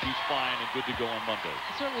she's fine and good to go on Monday.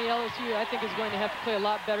 Certainly LSU, I think, is going to have to play a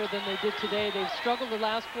lot better than they did today. They've struggled the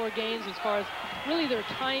last 4 games as far as really their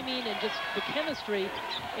timing and just the chemistry.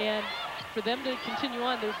 And for them to continue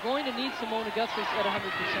on, they're going to need Simone Augustus at 100%.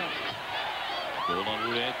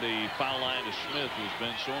 Gold-Onwude at the foul line to Smith, who's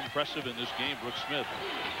been so impressive in this game. Brooke Smith.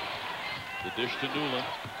 The dish to Newland.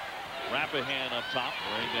 Rappahan up top,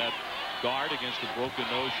 wearing that guard against the broken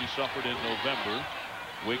nose she suffered in November.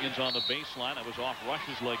 Wiggins on the baseline. That was off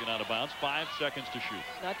Rush's leg and out of bounds. 5 seconds to shoot.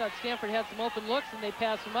 I thought Stanford had some open looks and they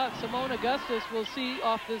passed them up. Simone Augustus will see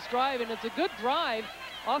off this drive, and it's a good drive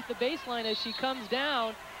off the baseline as she comes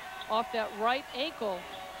down off that right ankle.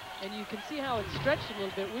 And you can see how it stretched a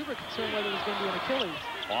little bit. We were concerned whether it was going to be an Achilles.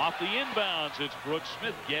 Off the inbounds, it's Brooke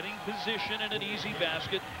Smith getting position in an easy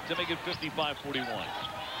basket to make it 55-41.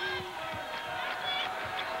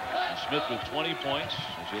 Smith with 20 points.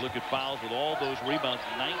 As you look at fouls with all those rebounds,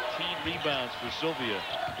 19 rebounds for Sylvia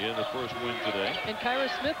in the first win today. And Kyra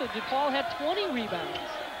Smith of DePaul had 20 rebounds.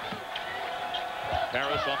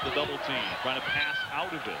 Paris off the double team, trying to pass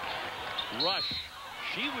out of it. Rush,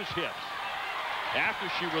 she was hit. After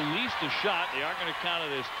she released the shot, they are going to count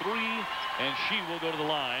it as 3, and she will go to the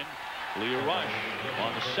line. Leah Rush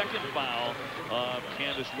on the second foul of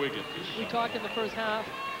Candice Wiggins. We talked in the first half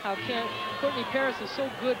how Courtney Paris is so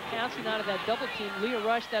good passing out of that double team. Leah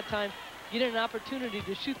Rush that time getting an opportunity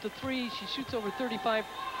to shoot the 3. She shoots over 34%,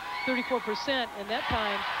 and that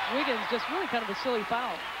time Wiggins just really kind of a silly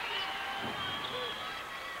foul.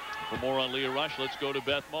 For more on Leah Rush, let's go to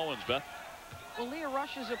Beth Mowins. Beth. Well, Leah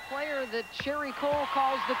Rush is a player that Sherry Cole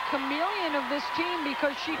calls the chameleon of this team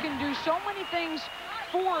because she can do so many things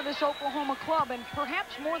for this Oklahoma club, and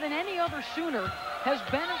perhaps more than any other Sooner has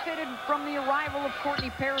benefited from the arrival of Courtney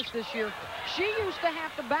Paris this year. She used to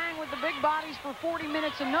have to bang with the big bodies for 40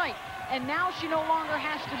 minutes a night, and now she no longer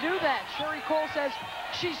has to do that. Sherry Cole says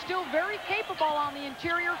she's still very capable on the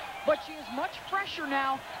interior, but she is much fresher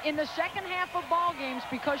now in the second half of ball games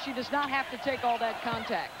because she does not have to take all that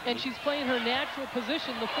contact. And she's playing her natural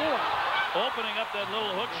position, the 4. Opening up that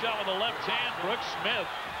little hook shot with the left hand, Brooke Smith,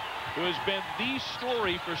 who has been the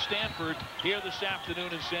story for Stanford here this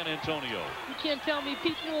afternoon in San Antonio. You can't tell me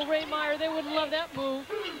Pete Newell, Ray Meyer, they wouldn't love that move.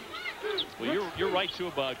 Well, you're right, too,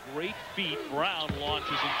 about great feet. Brown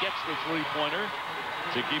launches and gets the 3-pointer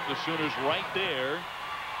to keep the Sooners right there.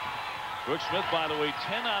 Brooke Smith, by the way,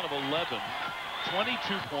 10 out of 11, 22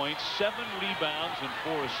 points, 7 rebounds, and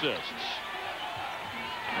 4 assists.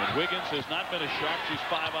 And Wiggins has not been a shark. She's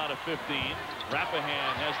 5 out of 15.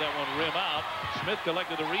 Rappahan has that one rim out. Smith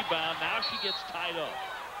collected the rebound. Now she gets tied up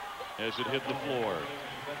as it hit the floor.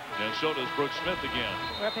 And so does Brooke Smith again.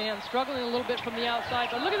 Rappahan struggling a little bit from the outside,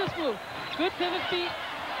 but look at this move. Good pivot feet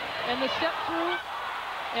and the step through.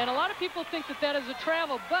 And a lot of people think that that is a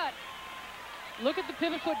travel, but look at the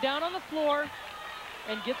pivot foot down on the floor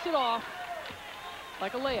and gets it off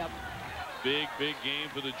like a layup. Big game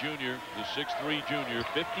for the junior, the 6'3" junior,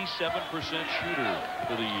 57% shooter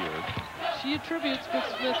for the year. She attributes Brooke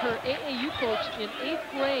Smith, her AAU coach in 8th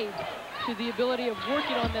grade, to the ability of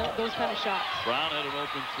working on those kind of shots. Brown had an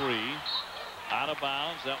open 3. Out of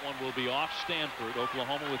bounds. That one will be off Stanford.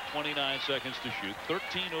 Oklahoma with 29 seconds to shoot.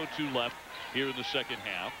 13:02 left here in the second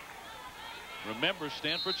half. Remember,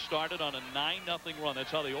 Stanford started on a 9-0 run. That's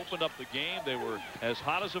how they opened up the game. They were as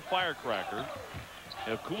hot as a firecracker.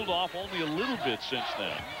 Have cooled off only a little bit since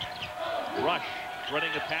then. Rush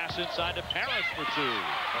running a pass inside to Paris for 2.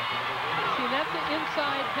 See, and that's the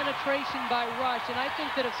inside penetration by Rush. And I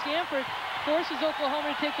think that if Stanford forces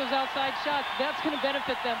Oklahoma to take those outside shots, that's going to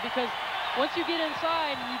benefit them, because once you get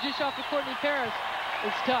inside and you dish off to Courtney Paris,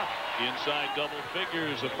 it's tough. Inside double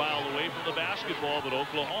figures, a foul away from the basketball, but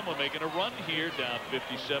Oklahoma making a run here, down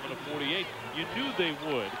 57-48. You knew they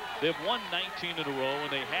would. They've won 19 in a row, and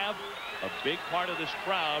they have a big part of this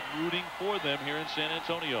crowd rooting for them here in San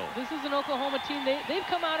Antonio. This is an Oklahoma team. They've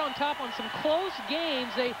come out on top on some close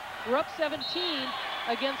games. They were up 17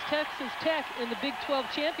 against Texas Tech in the Big 12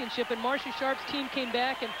 championship, and Marcia Sharp's team came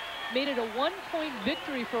back and made it a 1-point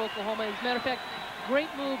victory for Oklahoma. As a matter of fact, great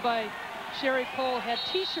move by Sherry Cole. Had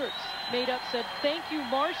T-shirts made up, said, "Thank you,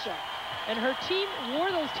 Marcia." And her team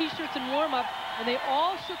wore those T-shirts in warm-up, and they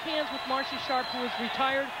all shook hands with Marcia Sharp, who was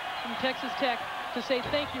retired from Texas Tech, to say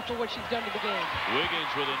thank you for what she's done to the game.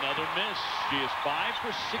 Wiggins with another miss. She is 5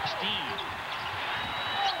 for 16.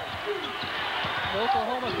 The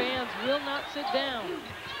Oklahoma fans will not sit down.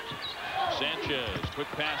 Sanchez,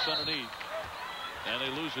 quick pass underneath. And they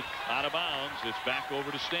lose it out of bounds. It's back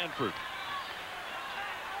over to Stanford.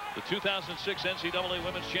 The 2006 NCAA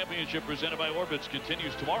Women's Championship presented by Orbitz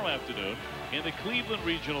continues tomorrow afternoon in the Cleveland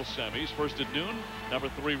Regional Semis. First at noon, number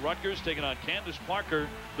 3 Rutgers taking on Candice Parker,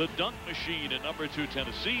 the dunk machine, at number 2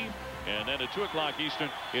 Tennessee. And then at 2 o'clock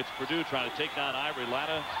Eastern, it's Purdue trying to take down Ivory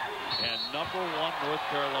Latta and number 1 North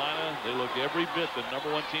Carolina. They look every bit the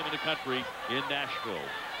number 1 team in the country in Nashville.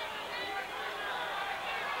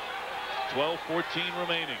 12-14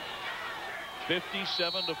 remaining.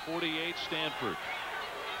 57-48 Stanford.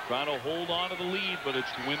 Trying to hold on to the lead, but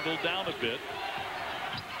it's dwindled down a bit.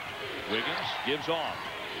 Wiggins gives off.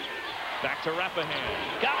 Back to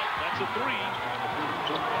Rappahan. Got it. That's a 3.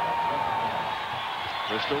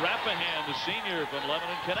 Krista Rappahan, the senior from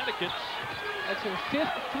Lebanon, Connecticut. That's her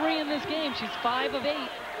 5th 3 in this game. She's 5 of 8.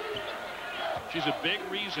 She's a big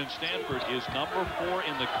reason Stanford is number 4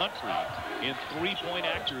 in the country in 3-point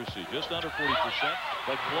accuracy. Just under 40%,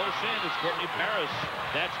 but close in. It's Courtney Paris.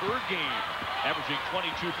 That's her game, averaging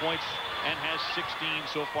 22 points and has 16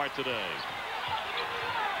 so far today.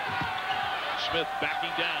 Smith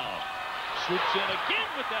backing down. Swoops in again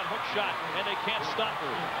with that hook shot, and they can't stop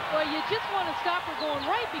her. Well, you just want to stop her going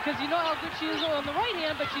right, because you know how good she is on the right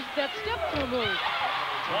hand, but she's that step-through move.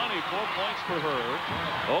 24 points for her.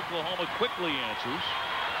 Oklahoma quickly answers.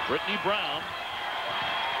 Britney Brown.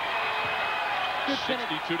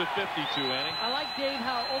 62-52, Annie. I like, Dave,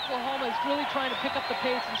 how Oklahoma is really trying to pick up the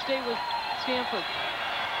pace and stay with Stanford.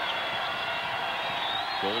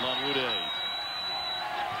 Gold-Onwude,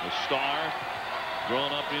 a star,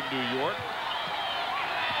 growing up in New York.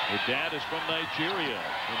 Her dad is from Nigeria.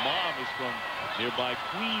 Her mom is from nearby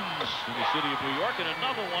Queens in the city of New York. And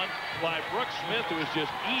another one by Brooke Smith, who is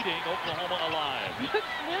just eating Oklahoma alive. Brooke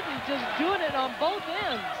Smith is just doing it on both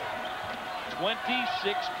ends. 26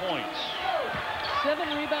 points. 7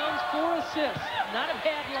 rebounds, 4 assists. Not a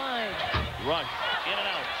bad line. Rush, in and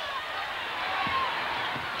out.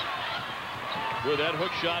 With that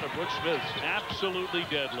hook shot of Brooke Smith, absolutely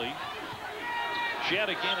deadly. She had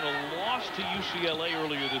a game in a loss to UCLA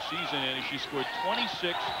earlier this season, and she scored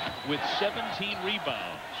 26 with 17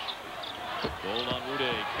 rebounds.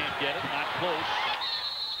 Gold-Onwude can't get it, not close.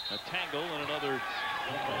 A tangle and another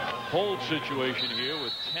hold situation here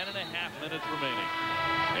with 10.5 minutes remaining.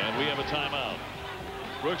 And we have a timeout.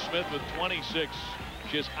 Brooke Smith with 26.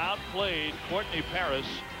 She has outplayed Courtney Paris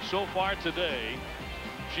so far today.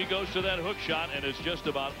 She goes to that hook shot, and it's just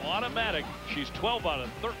about automatic. She's 12 out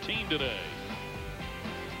of 13 today.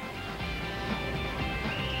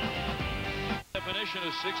 Definition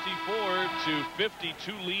is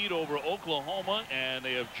 64-52 lead over Oklahoma, and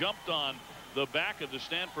they have jumped on the back of the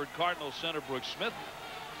Stanford Cardinal center Brooke Smith,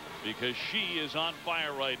 because she is on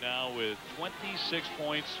fire right now with 26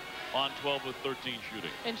 points on 12 of 13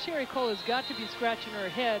 shooting. And Sherry Cole has got to be scratching her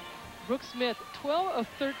head. Brooke Smith, 12 of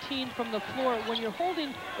 13 from the floor. When you're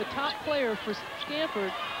holding the top player for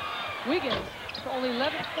Stanford, Wiggins, for only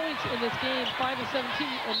 11 points in this game, 5 of 17,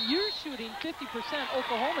 and you're shooting 50%.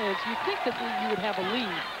 Oklahoma is. You think that you would have a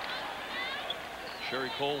lead. Sherry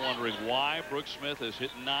Cole wondering why Brooke Smith has hit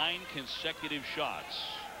 9 consecutive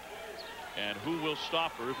shots, and who will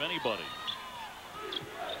stop her, if anybody.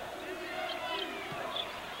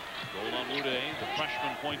 Gold-Onwude, the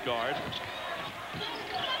freshman point guard.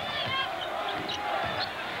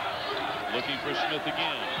 Looking for Smith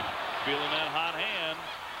again. Feeling that hot hand.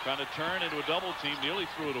 Trying to turn into a double team. Nearly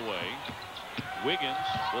threw it away. Wiggins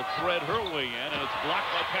will thread her way in, and it's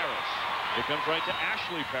blocked by Paris. It comes right to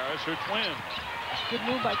Ashley Paris, her twin. Good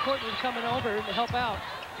move by Courtney coming over to help out.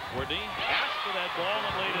 Courtney asked for that ball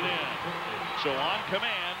and laid it in. So on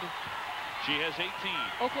command, she has 18.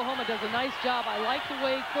 Oklahoma does a nice job. I like the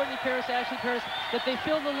way Courtney Paris, Ashley Paris, that they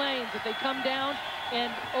fill the lanes, that they come down,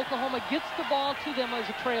 and Oklahoma gets the ball to them as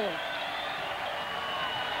a trailer.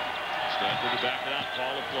 Stanford to back it out,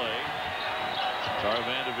 call a play. Tara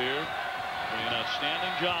VanDerveer doing an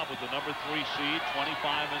outstanding job with the number 3 seed, 25-7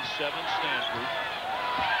 Stanford.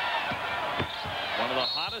 One of the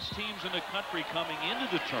hottest teams in the country coming into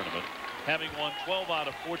the tournament, having won 12 out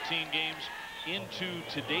of 14 games into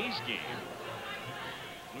today's game.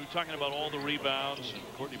 We were talking about all the rebounds, and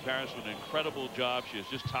Courtney Paris with an incredible job. She has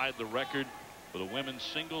just tied the record for the women's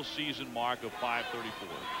single season mark of 534.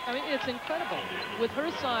 I mean, it's incredible. With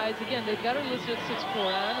her size, again, they've got her listed at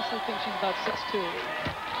 6'4". I honestly think she's about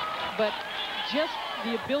 6'2". But just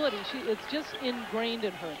the ability, it's just ingrained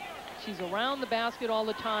in her. She's around the basket all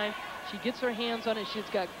the time. She gets her hands on it. She's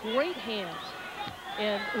got great hands.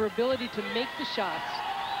 And her ability to make the shots.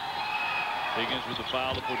 Higgins with the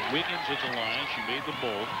foul to put Wiggins at the line. She made them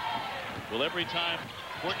both. Well, every time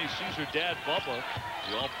Courtney sees her dad, Bubba,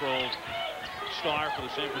 the all-pro star for the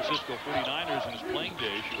San Francisco 49ers in his playing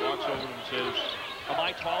days, she walks over to him and says, "Am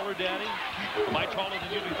I taller, Daddy? Am I taller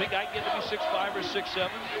than you? Do you think I get to be 6'5" or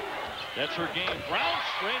 6'7"? That's her game. Brown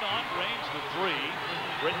straight on, drains the 3.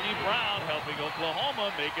 Britney Brown helping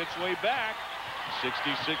Oklahoma make its way back.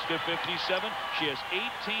 66-57. She has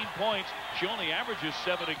 18 points. She only averages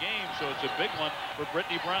 7 a game, so it's a big one for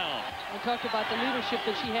Britney Brown. We talked about the leadership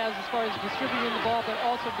that she has as far as distributing the ball, but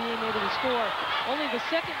also being able to score. Only the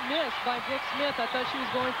second miss by Brooke Smith. I thought she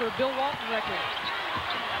was going for a Bill Walton record.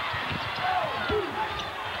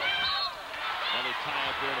 Another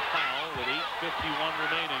tie-up there to foul with 8:51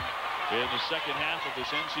 remaining in the second half of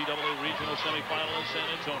this NCAA regional semifinal in San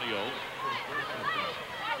Antonio.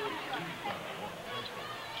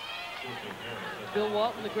 Bill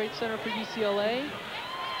Walton, the great center for UCLA,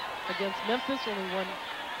 against Memphis,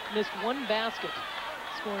 missed one basket,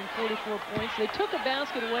 scoring 44 points. They took a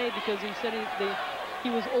basket away because he said he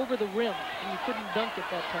was over the rim and you couldn't dunk at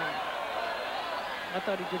that time. I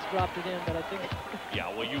thought he just dropped it in, but I think... Yeah,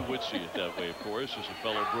 well, you would see it that way, of course, as a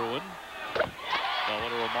fellow Bruin. Well,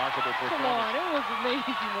 what a remarkable performance. Come on, it was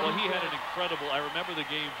amazing. Well, he had an incredible... I remember the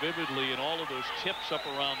game vividly and all of those tips up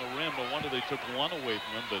around the rim. No wonder they took one away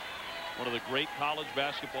from him, but one of the great college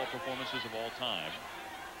basketball performances of all time.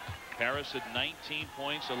 Paris at 19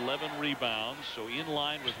 points, 11 rebounds, so in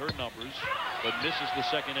line with her numbers, but misses the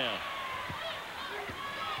second end.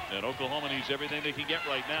 And Oklahoma needs everything they can get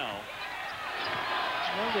right now.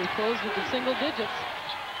 Well, they closed with the single digits.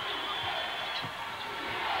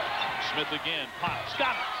 Smith again, pops,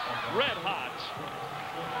 got it, red hot.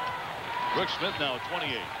 Brooke Smith now at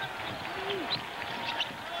 28.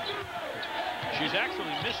 She's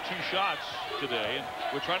actually missed 2 shots today, and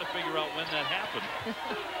we're trying to figure out when that happened.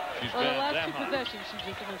 She's well, been the last that 2 hot. possessions, she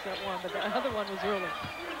just missed that one, but the other one was early.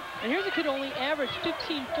 And here's a kid who only averaged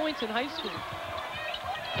 15 points in high school.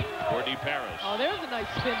 Courtney Paris. Oh, there's a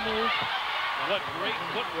nice spin move. What great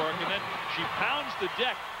footwork, and then she pounds the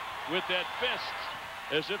deck with that fist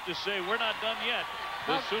as if to say, we're not done yet.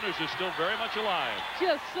 The Sooners are still very much alive.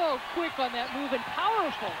 Just so quick on that move and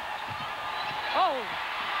powerful. Oh.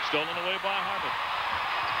 Stolen away by Harmon.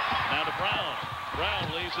 Now to Brown.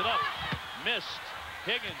 Brown lays it up. Missed.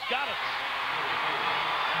 Higgins got it.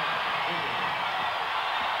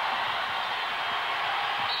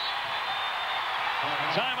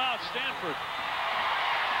 Timeout, Stanford.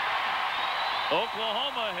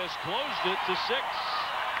 Oklahoma has closed it to 6.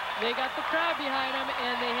 They got the crowd behind them,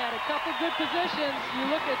 and they had a couple good positions. You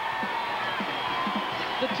look at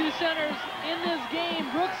the 2 centers in this game.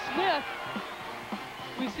 Brooke Smith,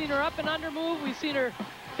 we've seen her up and under move. We've seen her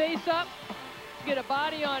face up, get a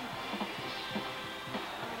body on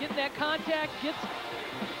getting that contact, gets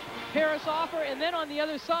Paris off her, and then on the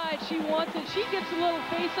other side, she wants it. She gets a little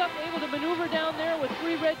face up, able to maneuver down there with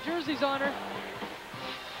 3 red jerseys on her.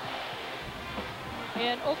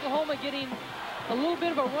 And Oklahoma getting a little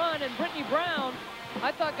bit of a run, and Britney Brown,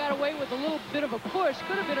 I thought, got away with a little bit of a push.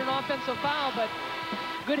 Could have been an offensive foul, but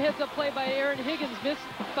good heads-up play by Aaron Higgins,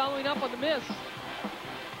 following up on the miss.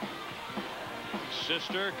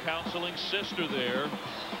 Sister counseling sister there.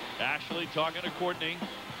 Ashley talking to Courtney.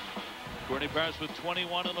 Courtney Paris with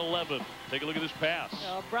 21 and 11. Take a look at this pass.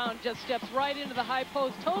 Brown just steps right into the high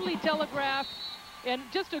post, totally telegraphed, and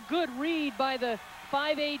just a good read by the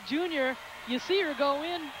 5'8" junior. You see her go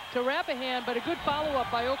in to Rappahan, but a good follow-up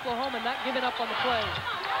by Oklahoma, not giving up on the play.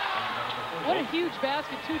 What a huge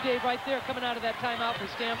basket, too, Dave, right there, coming out of that timeout for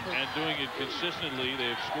Stanford. And doing it consistently. They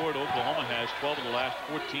have scored, Oklahoma has 12 of the last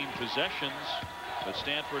 14 possessions. But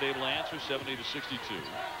Stanford able to answer 70-62.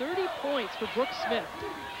 30 points for Brooke Smith.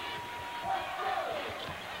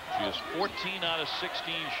 She is 14 out of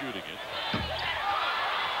 16 shooting it.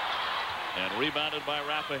 And rebounded by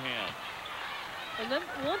Rappahan. And then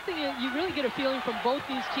one thing you really get a feeling from both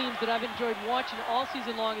these teams that I've enjoyed watching all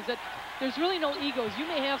season long is that there's really no egos. You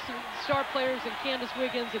may have some star players in Candice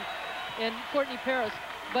Wiggins and Courtney Paris,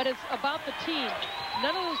 but it's about the team.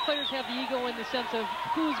 None of those players have the ego in the sense of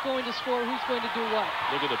who's going to score, who's going to do what.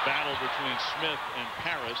 Look at the battle between Smith and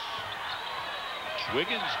Paris.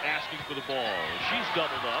 Wiggins asking for the ball. She's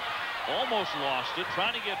doubled up, almost lost it,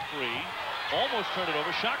 trying to get free, almost turned it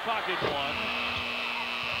over. Shot clock at 1.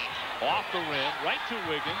 Off the rim, right to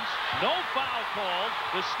Wiggins. No foul called.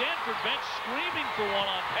 The Stanford bench screaming for one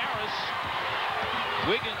on Paris.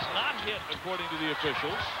 Wiggins not hit according to the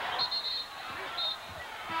officials.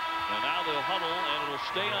 And now they'll huddle, and it'll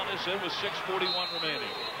stay on this end with 6:41 remaining.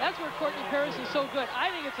 That's where Courtney Paris is so good. I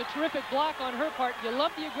think it's a terrific block on her part. You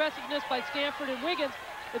love the aggressiveness by Stanford and Wiggins.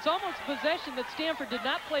 It's almost possession that Stanford did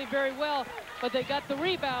not play very well, but they got the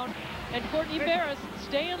rebound. And Courtney Paris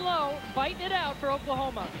staying low, fighting it out for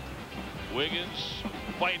Oklahoma. Wiggins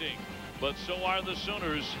fighting, but so are the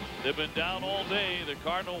Sooners. They've been down all day. The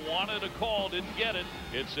Cardinal wanted a call, didn't get it.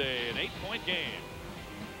 It's an 8-point game.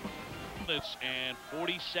 Minutes and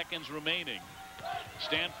 40 seconds remaining.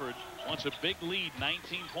 Stanford wants a big lead,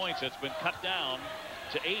 19 points. That's been cut down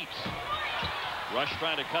to 8. Rush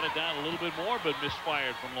trying to cut it down a little bit more, but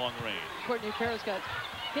misfired from long range. Courtney Paris got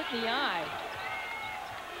hit in the eye.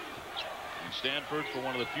 And Stanford, for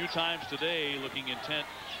one of the few times today, looking intent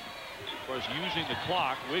as far as using the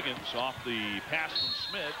clock. Wiggins off the pass from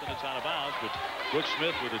Smith, and it's out of bounds, but Brooke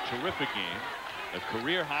Smith with a terrific game. A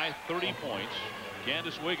career-high 30 points.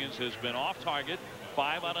 Candice Wiggins has been off target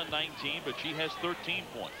 5 out of 19, but she has 13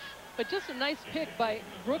 points. But just a nice pick by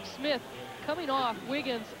Brooke Smith coming off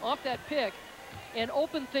Wiggins off that pick and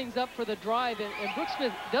open things up for the drive. And Brooke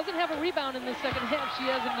Smith doesn't have a rebound in the second half. She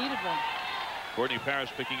hasn't needed one. Courtney Paris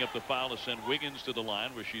picking up the foul to send Wiggins to the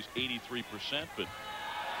line where she's 83%, but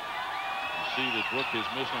you see that Brooke has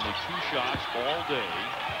missed only 2 shots all day.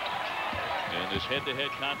 And this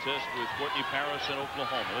head-to-head contest with Courtney Paris and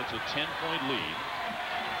Oklahoma. It's a 10-point lead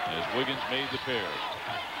as Wiggins made the pair.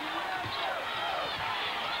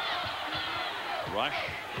 Rush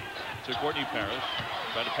to Courtney Paris.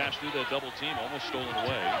 Tried to pass through that double team, almost stolen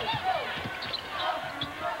away.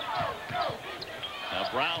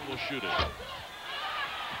 Now Brown will shoot it.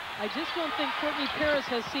 I just don't think Courtney Paris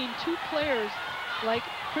has seen 2 players like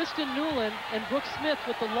Kristen Newland and Brooke Smith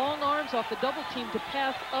with the long arms off the double team to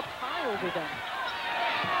pass up high over them.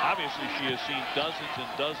 Obviously, she has seen dozens and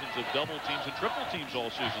dozens of double teams and triple teams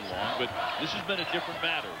all season long, but this has been a different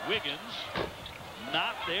matter. Wiggins,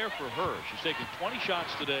 not there for her. She's taken 20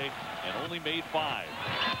 shots today and only made 5.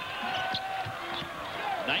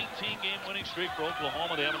 19-game winning streak for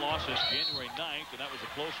Oklahoma. They haven't lost since January 9th, and that was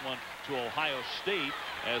a close one to Ohio State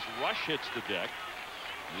as Rush hits the deck.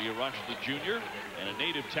 Leah Rush, the junior, and a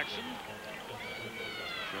native Texan.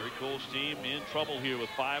 Sherry Cole's team in trouble here with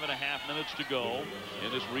 5.5 minutes to go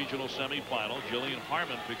in this regional semifinal. Jillian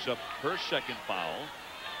Harmon picks up her second foul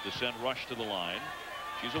to send Rush to the line.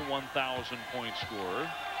 She's a 1,000-point scorer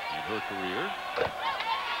in her career.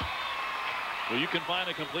 Well, you can find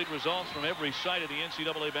the complete results from every site of the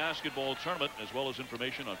NCAA basketball tournament, as well as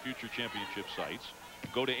information on future championship sites.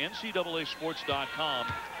 Go to NCAAsports.com,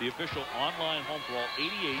 the official online home for all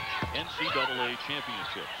 88 NCAA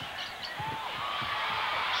championships.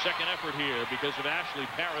 Second effort here because of Ashley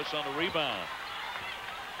Paris on the rebound.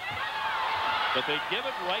 But they give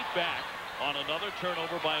it right back on another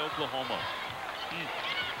turnover by Oklahoma.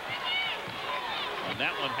 And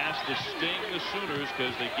that one has to sting the Sooners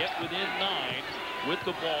because they get within 9 with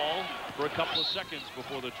the ball for a couple of seconds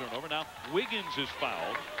before the turnover. Now Wiggins is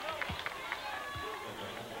fouled.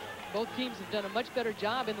 Both teams have done a much better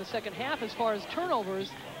job in the second half as far as turnovers.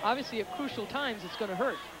 Obviously, at crucial times, it's going to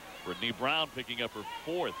hurt. Britney Brown picking up her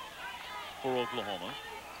 4th for Oklahoma.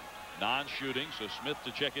 Non-shooting, so Smith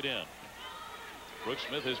to check it in. Brooke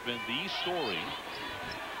Smith has been the story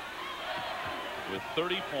with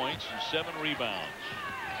 30 points and 7 rebounds.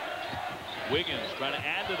 Wiggins trying to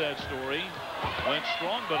add to that story. Went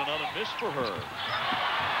strong, but another miss for her.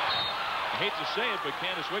 I hate to say it, but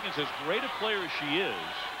Candice Wiggins, as great a player as she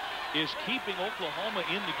is keeping Oklahoma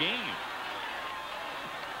in the game.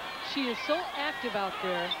 She is so active out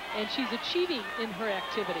there, and she's achieving in her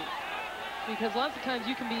activity. Because lots of times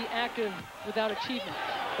you can be active without achievement.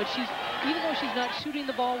 But even though she's not shooting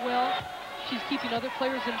the ball well, she's keeping other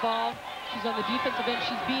players involved. She's on the defensive end.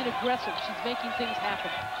 She's being aggressive. She's making things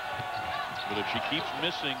happen. But if she keeps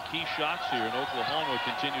missing key shots here and Oklahoma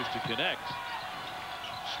continues to connect,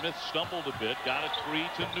 Smith stumbled a bit, got it free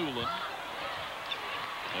to Newland.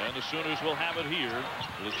 And the Sooners will have it here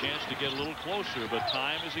with a chance to get a little closer, but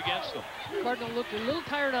time is against them. Cardinal looked a little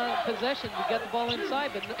tired on possession to get the ball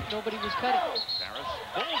inside, but nobody was cutting. Paris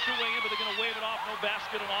pulls her way in, but they're going to wave it off. No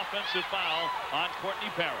basket, an offensive foul on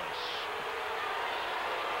Courtney Paris.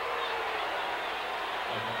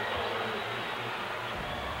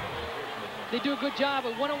 They do a good job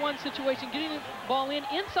of one-on-one situation, getting the ball in,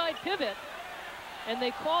 inside pivot, and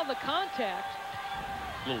they call the contact.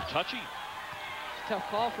 A little touchy. Tough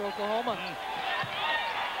call for Oklahoma.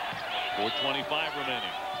 4:25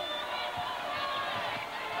 remaining.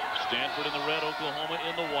 Stanford in the red, Oklahoma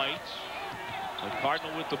in the white. The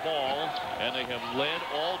Cardinal with the ball, and they have led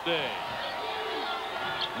all day.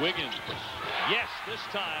 Wiggins. Yes, this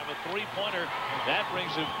time a three-pointer. That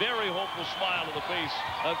brings a very hopeful smile to the face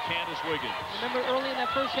of Candice Wiggins. Remember early in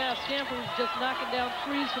that first half, Stanford was just knocking down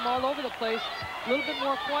threes from all over the place. A little bit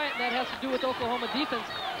more quiet, and that has to do with Oklahoma defense.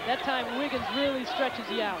 That time, Wiggins really stretches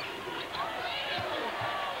you out.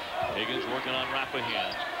 Higgins working on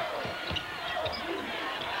Rappahan.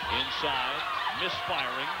 Inside,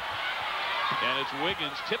 misfiring. And it's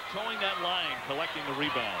Wiggins tiptoeing that line, collecting the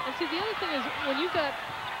rebound. And see, the other thing is, when you've got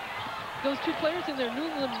those two players in there,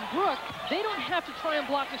 Newland and Brooke, they don't have to try and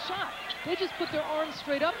block a shot. They just put their arms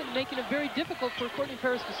straight up and making it very difficult for Courtney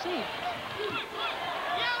Paris to see.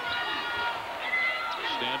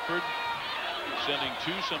 Stanford sending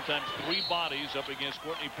 2, sometimes 3 bodies up against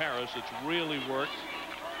Courtney Paris. It's really worked.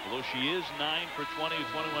 Although she is 9 for 20,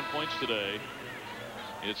 21 points today,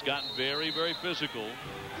 it's gotten very, very physical.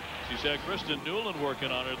 She's had Kristen Newland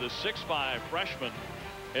working on her. The 6'5" freshman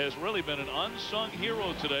has really been an unsung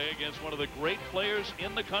hero today against one of the great players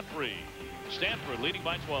in the country. Stanford leading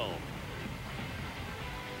by 12.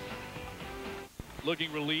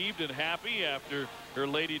 Looking relieved and happy after her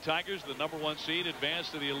Lady Tigers, the #1 seed,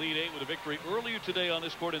 advanced to the Elite Eight with a victory earlier today on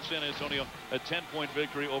this court in San Antonio, a 10-point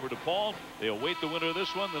victory over DePaul. They await the winner of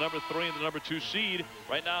this one, the #3 and the #2 seed.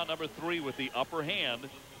 Right now, #3 with the upper hand.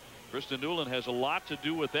 Kristen Newland has a lot to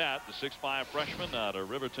do with that. The 6'5" freshman out of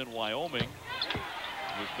Riverton, Wyoming,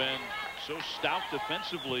 has been so stout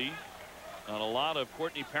defensively on a lot of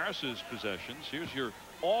Courtney Paris's possessions. Here's your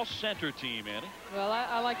all-center team, Annie. Well,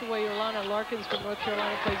 I like the way Yolanda Larkins from North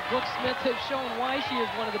Carolina plays. Brooke Smith has shown why she is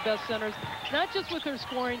one of the best centers, not just with her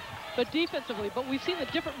scoring, but defensively. But we've seen the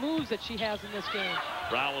different moves that she has in this game.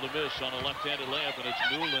 Brown with a miss on a left-handed layup, and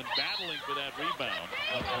it's Newland battling for that rebound.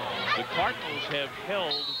 The Cardinals have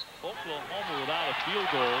held Oklahoma without a field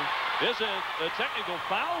goal. There's a technical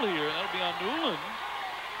foul here, and that'll be on Newland.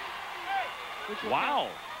 Wow.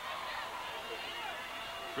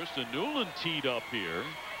 Kristen Newland teed up here.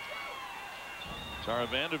 Tara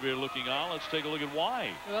VanDerveer looking on. Let's take a look at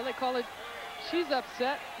why. Well, they call it, she's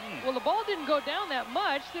upset. Well, the ball didn't go down that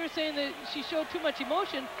much. They're saying that she showed too much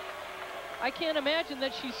emotion. I can't imagine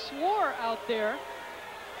that she swore out there.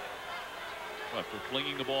 What, for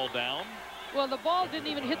flinging the ball down? Well, the ball didn't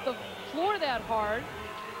even hit the floor that hard.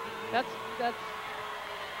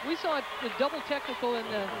 We saw the double technical in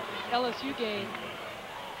the LSU game.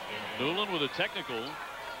 Newland with a technical.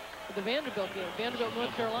 The Vanderbilt game. Vanderbilt,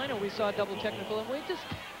 North Carolina, we saw a double technical. And we just,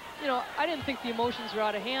 you know, I didn't think the emotions were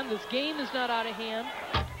out of hand. This game is not out of hand.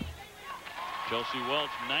 Chelsea Welch,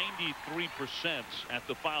 93% at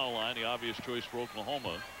the foul line, the obvious choice for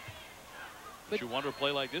Oklahoma. But you wonder a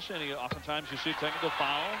play like this, and oftentimes you see a technical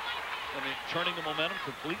foul. I mean, turning the momentum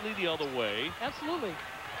completely the other way. Absolutely.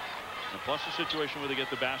 And plus the situation where they get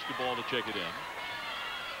the basketball to check it in.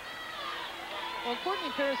 Well, Courtney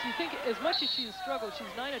Paris, you think as much as she has struggled, she's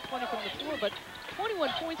 9 of 20 from the floor, but 21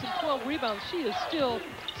 points and 12 rebounds, she is still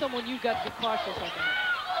someone you've got to be cautious of.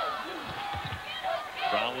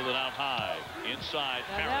 Brown with it out high. Inside,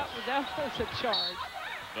 now Paris. that was a charge.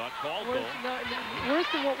 Not called, worse, though. No, worse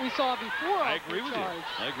than what we saw before. I agree with you.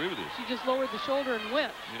 I agree with you. She just lowered the shoulder and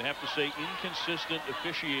went. You'd have to say inconsistent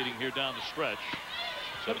officiating here down the stretch.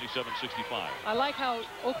 77-65. I like how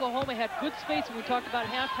Oklahoma had good space, and we talked about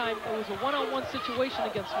halftime. It was a one-on-one situation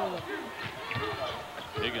against Newland.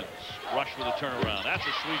 Higgins, Rush with a turnaround. That's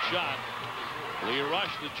a sweet shot. Leah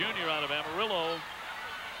Rush, the junior out of Amarillo.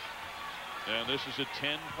 And this is a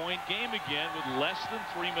 10-point game again with less than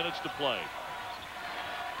 3 minutes to play.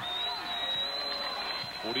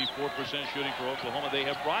 44% shooting for Oklahoma. They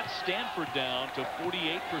have brought Stanford down to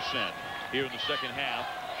 48% here in the second half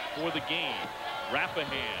for the game.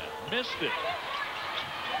 Rappahan missed it.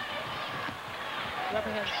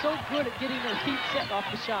 Rappahan's so good at getting their feet set off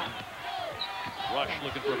the shot. Rush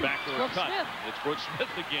looking for a backdoor cut. Smith. It's Brooke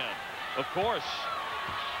Smith again. Of course.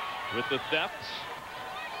 with the thefts.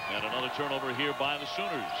 And another turnover here by the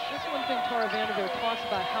Sooners. That's one thing Tara VanDerveer talks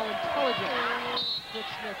about, how intelligent Brooke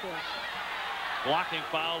Smith is. Blocking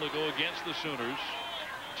foul to go against the Sooners.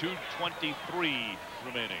 2:23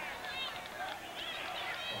 remaining.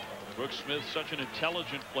 Brooke Smith, such an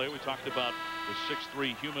intelligent player. We talked about the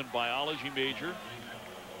 6'3" human biology major.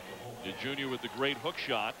 The junior with the great hook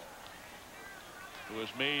shot, who has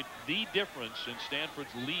made the difference in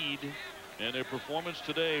Stanford's lead in their performance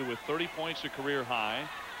today with 30 points, a career high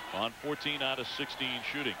on 14 out of 16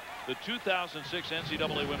 shooting. The 2006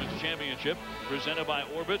 NCAA Women's Championship, presented by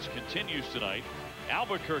Orbitz, continues tonight.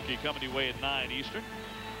 Albuquerque coming your way at 9 Eastern.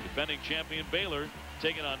 Defending champion Baylor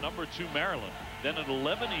taking on number 2 Maryland. Then at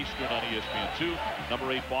 11 Eastern on ESPNU,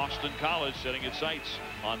 number 8 Boston College setting its sights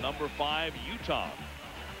on number 5 Utah.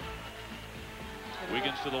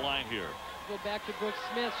 Wiggins to the line here. Go back to Brooke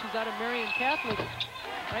Smith. She's out of Marian Catholic,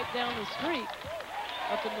 right down the street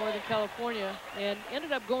up in Northern California, and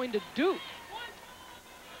ended up going to Duke.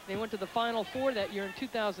 They went to the Final Four that year in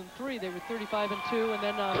 2003. They were 35-2, and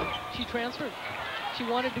then she transferred. She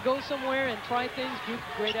wanted to go somewhere and try things. Duke,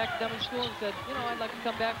 great academic school, and said, you know, I'd like to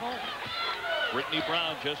come back home. Britney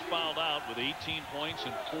Brown just fouled out with 18 points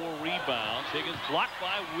and 4 rebounds. Higgins blocked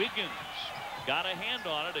by Wiggins. Got a hand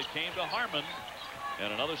on it. It came to Harmon.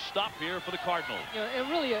 And another stop here for the Cardinal. You know, and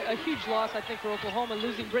really a huge loss, I think, for Oklahoma,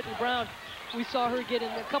 losing Britney Brown. We saw her get in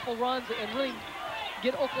a couple runs and really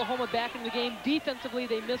get Oklahoma back in the game. Defensively,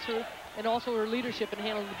 they miss her, and also her leadership in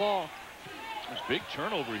handling the ball. There's a big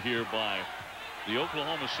turnover here by the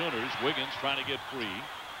Oklahoma Sooners. Wiggins trying to get free.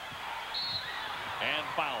 And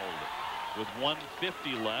fouled. With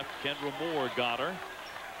 1:50 left, Kendra Moore got her.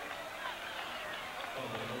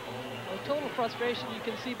 Total frustration you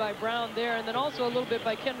can see by Brown there, and then also a little bit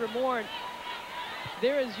by Kendra Moore. And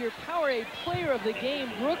there is your Powerade player of the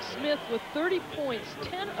game, Brooke Smith, with 30 points,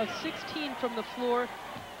 10 of 16 from the floor,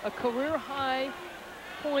 a career high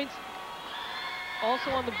points,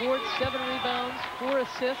 also on the board, 7 rebounds, 4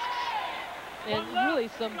 assists, and really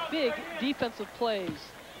some big defensive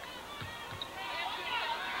plays.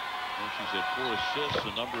 And she's had 4 assists,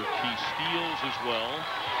 a number of key steals as well.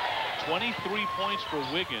 23 points for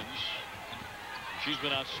Wiggins. She's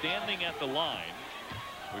been outstanding at the line,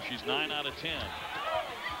 where she's 9 out of 10.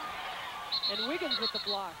 And Wiggins with the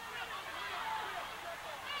block.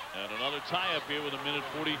 And another tie-up here with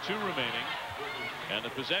 1:42 remaining. And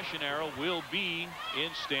the possession arrow will be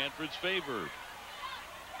in Stanford's favor.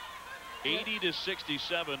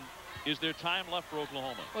 80-67 is their time left for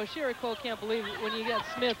Oklahoma. Well, Sherry Cole can't believe it when you got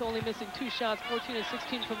Smith only missing 2 shots, 14 of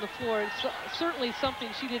 16 from the floor. It's certainly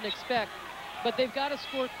something she didn't expect, but they've got to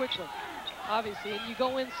score quickly, obviously. And you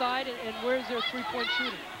go inside, and where's their 3-point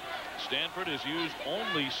shooting? Stanford has used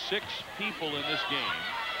only 6 people in this game.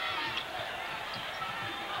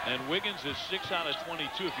 And Wiggins is 6 out of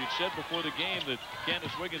 22. If you'd said before the game that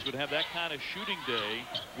Candice Wiggins would have that kind of shooting day,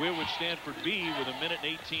 where would Stanford be with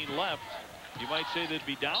 1:18 left? You might say they'd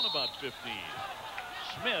be down about 15.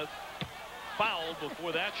 Smith fouled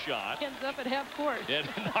before that shot. Ends up at half court. Yeah,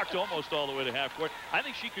 knocked almost all the way to half court. I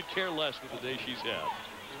think she could care less with the day she's had.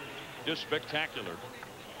 Just spectacular.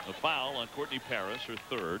 A foul on Courtney Paris, her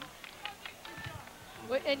 3rd.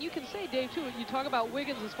 And you can say, Dave, too, you talk about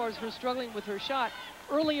Wiggins as far as her struggling with her shot.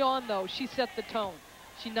 Early on, though, she set the tone.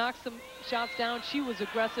 She knocked some shots down. She was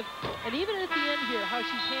aggressive. And even at the end here, how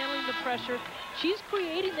she's handling the pressure, she's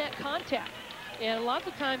creating that contact. And lots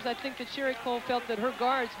of times I think that Sherry Cole felt that her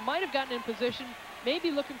guards might have gotten in position,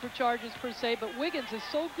 maybe looking for charges per se, but Wiggins is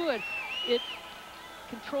so good at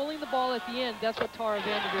controlling the ball at the end. That's what Tara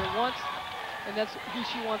VanDerveer wants, and that's who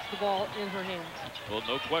she wants the ball in her hands. Well,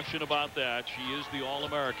 no question about that. She is the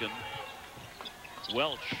All-American.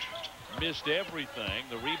 Welch missed everything.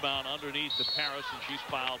 The rebound underneath to Paris, and she's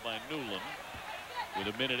fouled by Newland with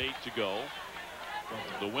 1:08 to go.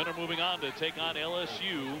 The winner moving on to take on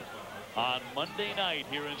LSU on Monday night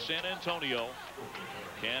here in San Antonio.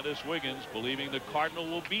 Candice Wiggins believing the Cardinal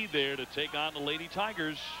will be there to take on the Lady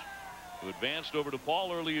Tigers, who advanced over to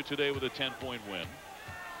Paul earlier today with a 10-point win.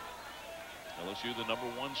 LSU the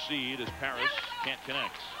 #1 seed as Paris can't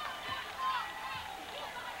connect.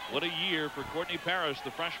 What a year for Courtney Paris,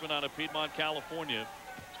 the freshman out of Piedmont, California.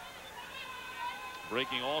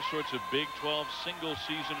 Breaking all sorts of Big 12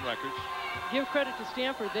 single-season records. Give credit to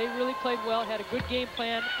Stanford. They really played well, had a good game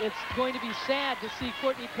plan. It's going to be sad to see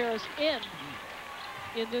Courtney Paris end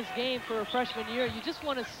in this game for a freshman year. You just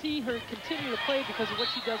want to see her continue to play because of what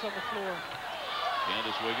she does on the floor.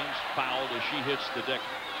 Candice Wiggins fouled as she hits the deck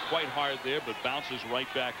quite hard there, but bounces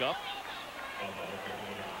right back up.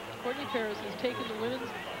 Courtney Paris has taken the women's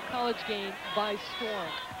college game by storm.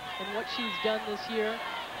 And what she's done this year,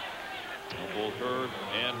 Both her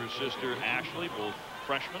and her sister Ashley, both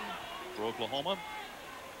freshmen for Oklahoma.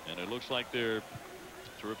 And it looks like their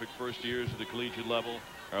terrific first years at the collegiate level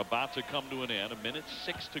are about to come to an end.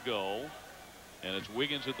 1:06 to go. And it's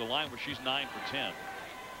Wiggins at the line where she's 9 for 10.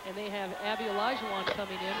 And they have Abby Olajuwon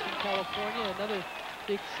coming in from California, another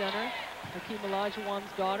big center. Hakeem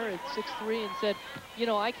Olajuwon's daughter at 6'3", and said, you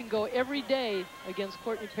know, I can go every day against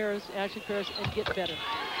Courtney Paris, Ashley Paris, and get better.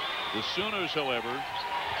 The Sooners, however,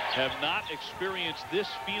 have not experienced this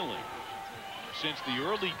feeling since the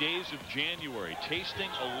early days of January, tasting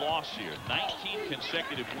a loss here. 19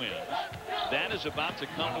 consecutive wins. That is about to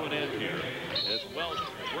come to an end here as Welsh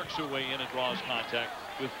works her way in and draws contact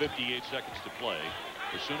with 58 seconds to play.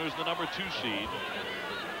 The Sooners, the number 2 seed,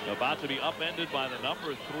 about to be upended by the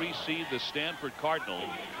number 3 seed, the Stanford Cardinal,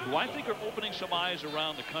 who I think are opening some eyes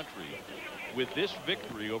around the country with this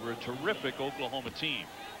victory over a terrific Oklahoma team.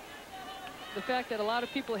 The fact that a lot of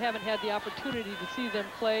people haven't had the opportunity to see them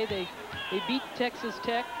play. They beat Texas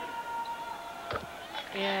Tech,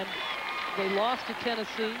 and they lost to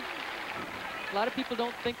Tennessee. A lot of people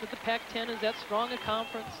don't think that the Pac-10 is that strong a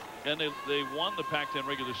conference. And they won the Pac-10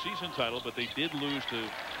 regular season title, but they did lose to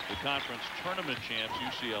the conference tournament champs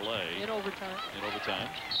UCLA in overtime.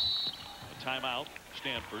 A timeout,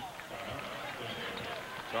 Stanford.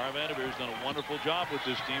 Tara VanDerveer has done a wonderful job with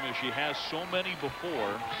this team, as she has so many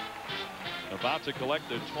before. About to collect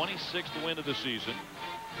their 26th win of the season.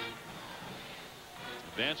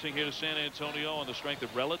 Advancing here to San Antonio on the strength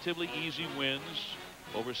of relatively easy wins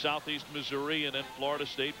over Southeast Missouri, and then Florida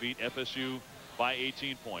State beat FSU by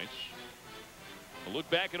 18 points. A look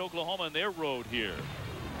back at Oklahoma and their road here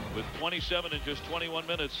with 27 in just 21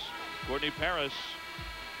 minutes. Courtney Paris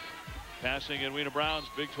passing Edwina Brown's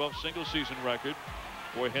Big 12 single season record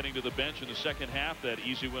before heading to the bench in the second half. That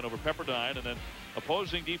easy win over Pepperdine, and then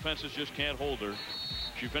opposing defenses just can't hold her.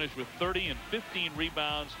 She finished with 30 and 15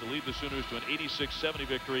 rebounds to lead the Sooners to an 86-70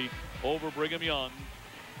 victory over Brigham Young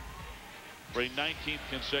for a 19th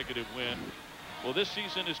consecutive win. Well, this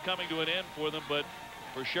season is coming to an end for them, but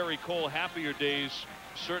for Sherry Cole, happier days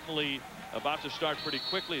certainly about to start pretty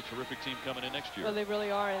quickly. A terrific team coming in next year. Well, they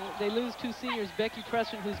really are, and they lose 2 seniors, Becky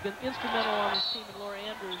Preston, who's been instrumental on this team, and Laura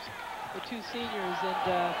Andrews, the 2 seniors.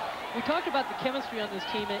 And we talked about the chemistry on this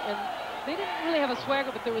team, and they didn't really have a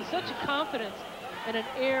swagger, but there was such a confidence and an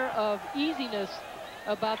air of easiness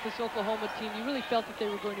about this Oklahoma team. You really felt that they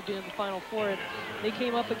were going to be in the Final Four, and they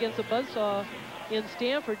came up against a buzzsaw in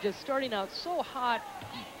Stanford, just starting out so hot.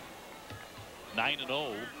 9-0.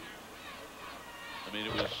 I mean,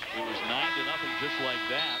 it was 9-0 just like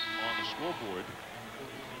that on the scoreboard.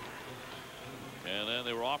 And then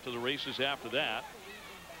they were off to the races after that.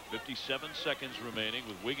 57 seconds remaining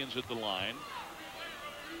with Wiggins at the line.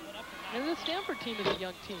 And the Stanford team is a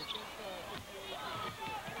young team.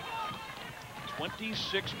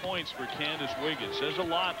 26 points for Candice Wiggins. Says a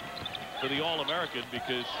lot for the All-American,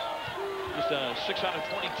 because just 6 out of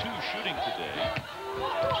 22 shooting today.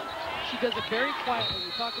 She does it very quietly.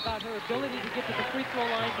 We talk about her ability to get to the free throw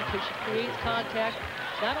line because she creates contact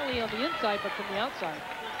not only on the inside but from the outside.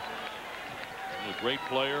 A great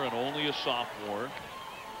player and only a sophomore.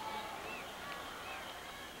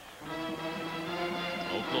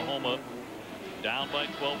 Oklahoma down by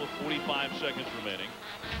 12 with 45 seconds remaining.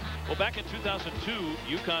 Well, back in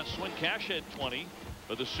 2002, UConn Swin Cash had 20,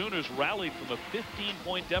 but the Sooners rallied from a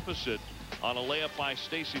 15-point deficit on a layup by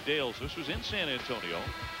Stacey Dales. This was in San Antonio.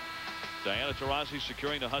 Diana Taurasi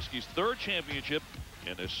securing the Huskies' 3rd championship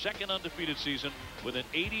in their 2nd undefeated season with an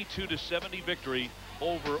 82-70 victory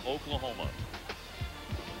over Oklahoma.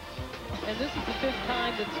 And this is the 5th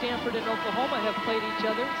time that Stanford and Oklahoma have played each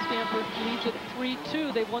other. Stanford leads at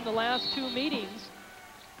 3-2. They've won the last 2 meetings.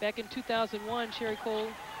 Back in 2001, Sherry Cole,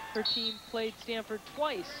 her team, played Stanford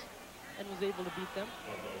twice and was able to beat them.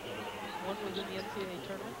 One was in the NCAA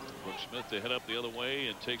tournament. Brooke Smith to head up the other way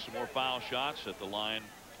and take some more foul shots at the line.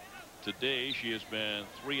 Today, she has been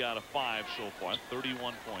 3 out of 5 so far,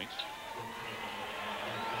 31 points.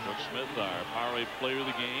 Brooke Smith, our Powerade player of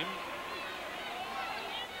the game.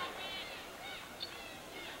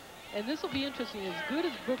 And this will be interesting. As good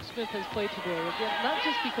as Brooke Smith has played today, again, not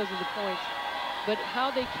just because of the points, but how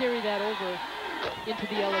they carry that over into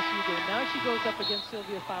the LSU game. Now she goes up against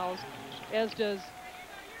Sylvia Fowles, as does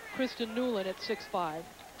Kristen Newland at 6'5".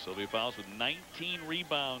 Sylvia Fowles with 19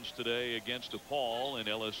 rebounds today against DePaul in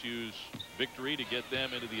LSU's victory to get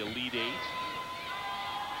them into the Elite 8.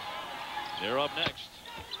 They're up next.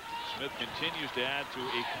 Smith continues to add to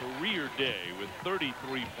a career day with 33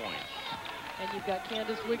 points. And you've got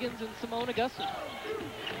Candice Wiggins and Simone Augustin.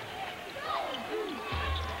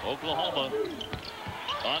 Oklahoma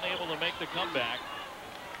unable to make the comeback.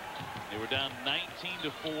 They were down 19-4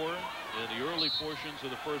 in the early portions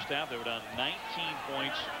of the first half. They were down 19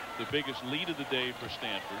 points, the biggest lead of the day for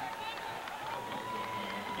Stanford.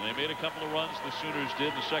 And they made a couple of runs, the Sooners did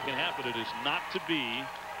in the second half, but it is not to be.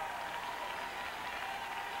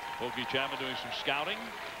 Pokey Chapman doing some scouting.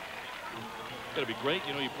 It's got to be great.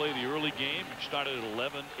 You know, you play the early game. You start at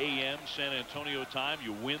 11 a.m. San Antonio time.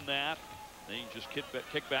 You win that. Then you just kick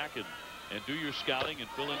back and do your scouting and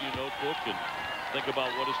fill in your notebook and think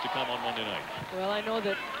about what is to come on Monday night. Well, I know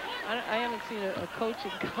that I haven't seen a coach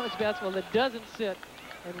in college basketball that doesn't sit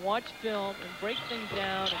and watch film and break things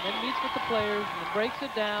down and then meets with the players and then breaks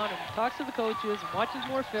it down and talks to the coaches and watches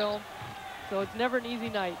more film. So it's never an easy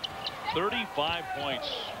night. 35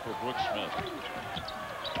 points for Brooke Smith.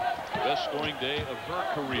 Best scoring day of her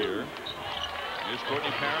career. Here's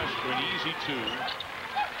Courtney Paris for an easy 2.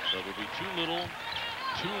 So it'll be too little,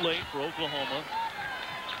 too late for Oklahoma.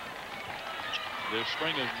 Their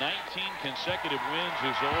string of 19 consecutive wins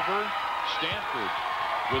is over. Stanford,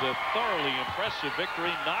 with a thoroughly impressive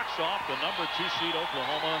victory, knocks off the number 2 seed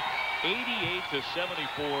Oklahoma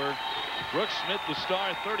 88-74. Brooke Smith, the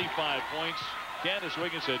star, 35 points. Candice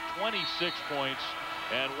Wiggins had 26 points.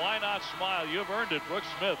 And why not smile? You've earned it, Brooke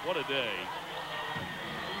Smith. What a day.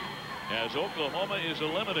 As Oklahoma is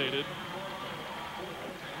eliminated.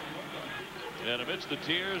 And amidst the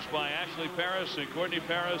tears by Ashley Paris and Courtney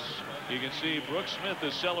Paris, you can see Brooke Smith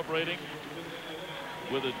is celebrating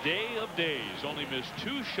with a day of days. Only missed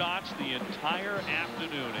 2 shots the entire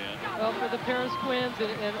afternoon. Well, for the Paris twins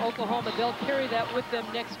in Oklahoma, they'll carry that with them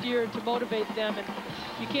next year to motivate them. And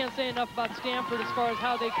you can't say enough about Stanford as far as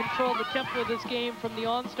how they controlled the tempo of this game from the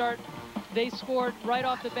on-start. They scored right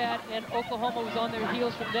off the bat, and Oklahoma was on their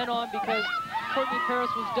heels from then on because Courtney Paris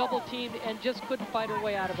was double-teamed and just couldn't fight her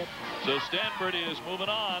way out of it. So Stanford is moving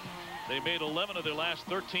on. They made 11 of their last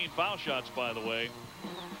 13 foul shots, by the way.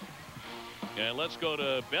 And let's go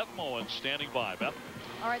to Beth Moen standing by. Beth.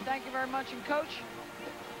 All right, thank you very much. And Coach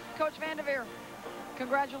VanDerveer,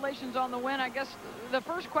 congratulations on the win. I guess the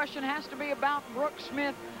first question has to be about Brooke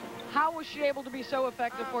Smith. How was she able to be so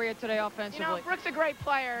effective for you today offensively? You know, Brooke's a great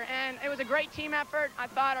player, and it was a great team effort. I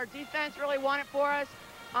thought our defense really won it for us.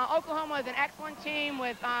 Oklahoma is an excellent team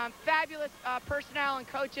with fabulous personnel and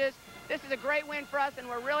coaches. This is a great win for us, and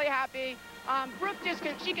we're really happy. Brooke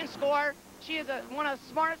she can score. She is one of the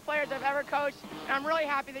smartest players I've ever coached, and I'm really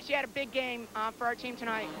happy that she had a big game for our team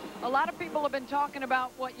tonight. A lot of people have been talking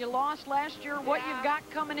about what you lost last year, what you've got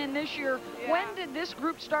coming in this year. Yeah. When did this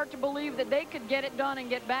group start to believe that they could get it done and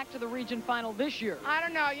get back to the region final this year? I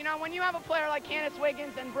don't know. You know, when you have a player like Candice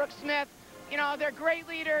Wiggins and Brooke Smith, you know, they're great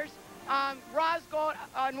leaders.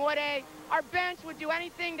 Gold-Onwude, our bench would do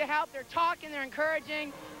anything to help. They're talking, they're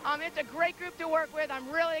encouraging. It's a great group to work with.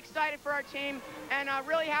 I'm really excited for our team and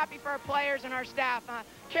really happy for our players and our staff.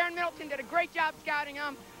 Karen Middleton did a great job scouting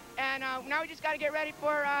them, and now we just got to get ready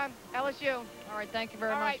for LSU. All right, thank you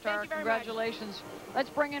very much, right, Tara. Congratulations. Let's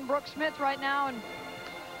bring in Brooke Smith right now. And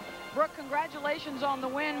Brooke, congratulations on the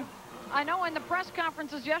win. I know in the press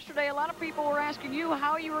conferences yesterday, a lot of people were asking you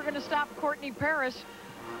how you were going to stop Courtney Paris.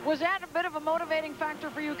 Was that a bit of a motivating factor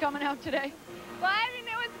for you coming out today? Well, I mean,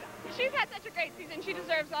 she's had such a great season. She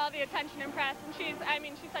deserves all the attention and press, and she's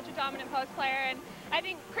such a dominant post player. And I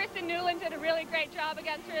think Kristen Newland did a really great job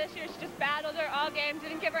against her this year. She just battled her all game,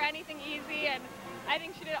 didn't give her anything easy, and I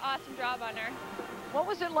think she did an awesome job on her. What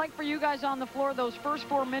was it like for you guys on the floor those first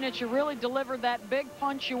 4 minutes? You really delivered that big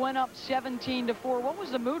punch. You went up 17-4. What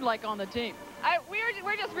was the mood like on the team?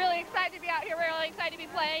 We're just really excited to be out here. We're really excited to be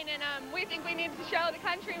playing, and we think we need to show the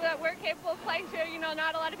country that we're capable of playing too. You know,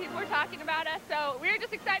 not a lot of people are talking about us, so we're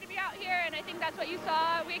just excited to be out here, and I think that's what you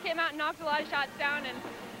saw. We came out and knocked a lot of shots down, and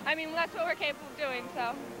I mean, that's what we're capable of doing,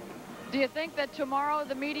 so. Do you think that tomorrow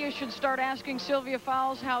the media should start asking Sylvia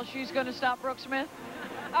Fowles how she's going to stop Brooke Smith?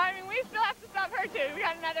 I mean, we still have to stop her too. We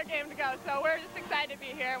got another game to go, so we're just excited to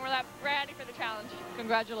be here, and we're ready for the challenge.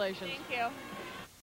 Congratulations. Thank you.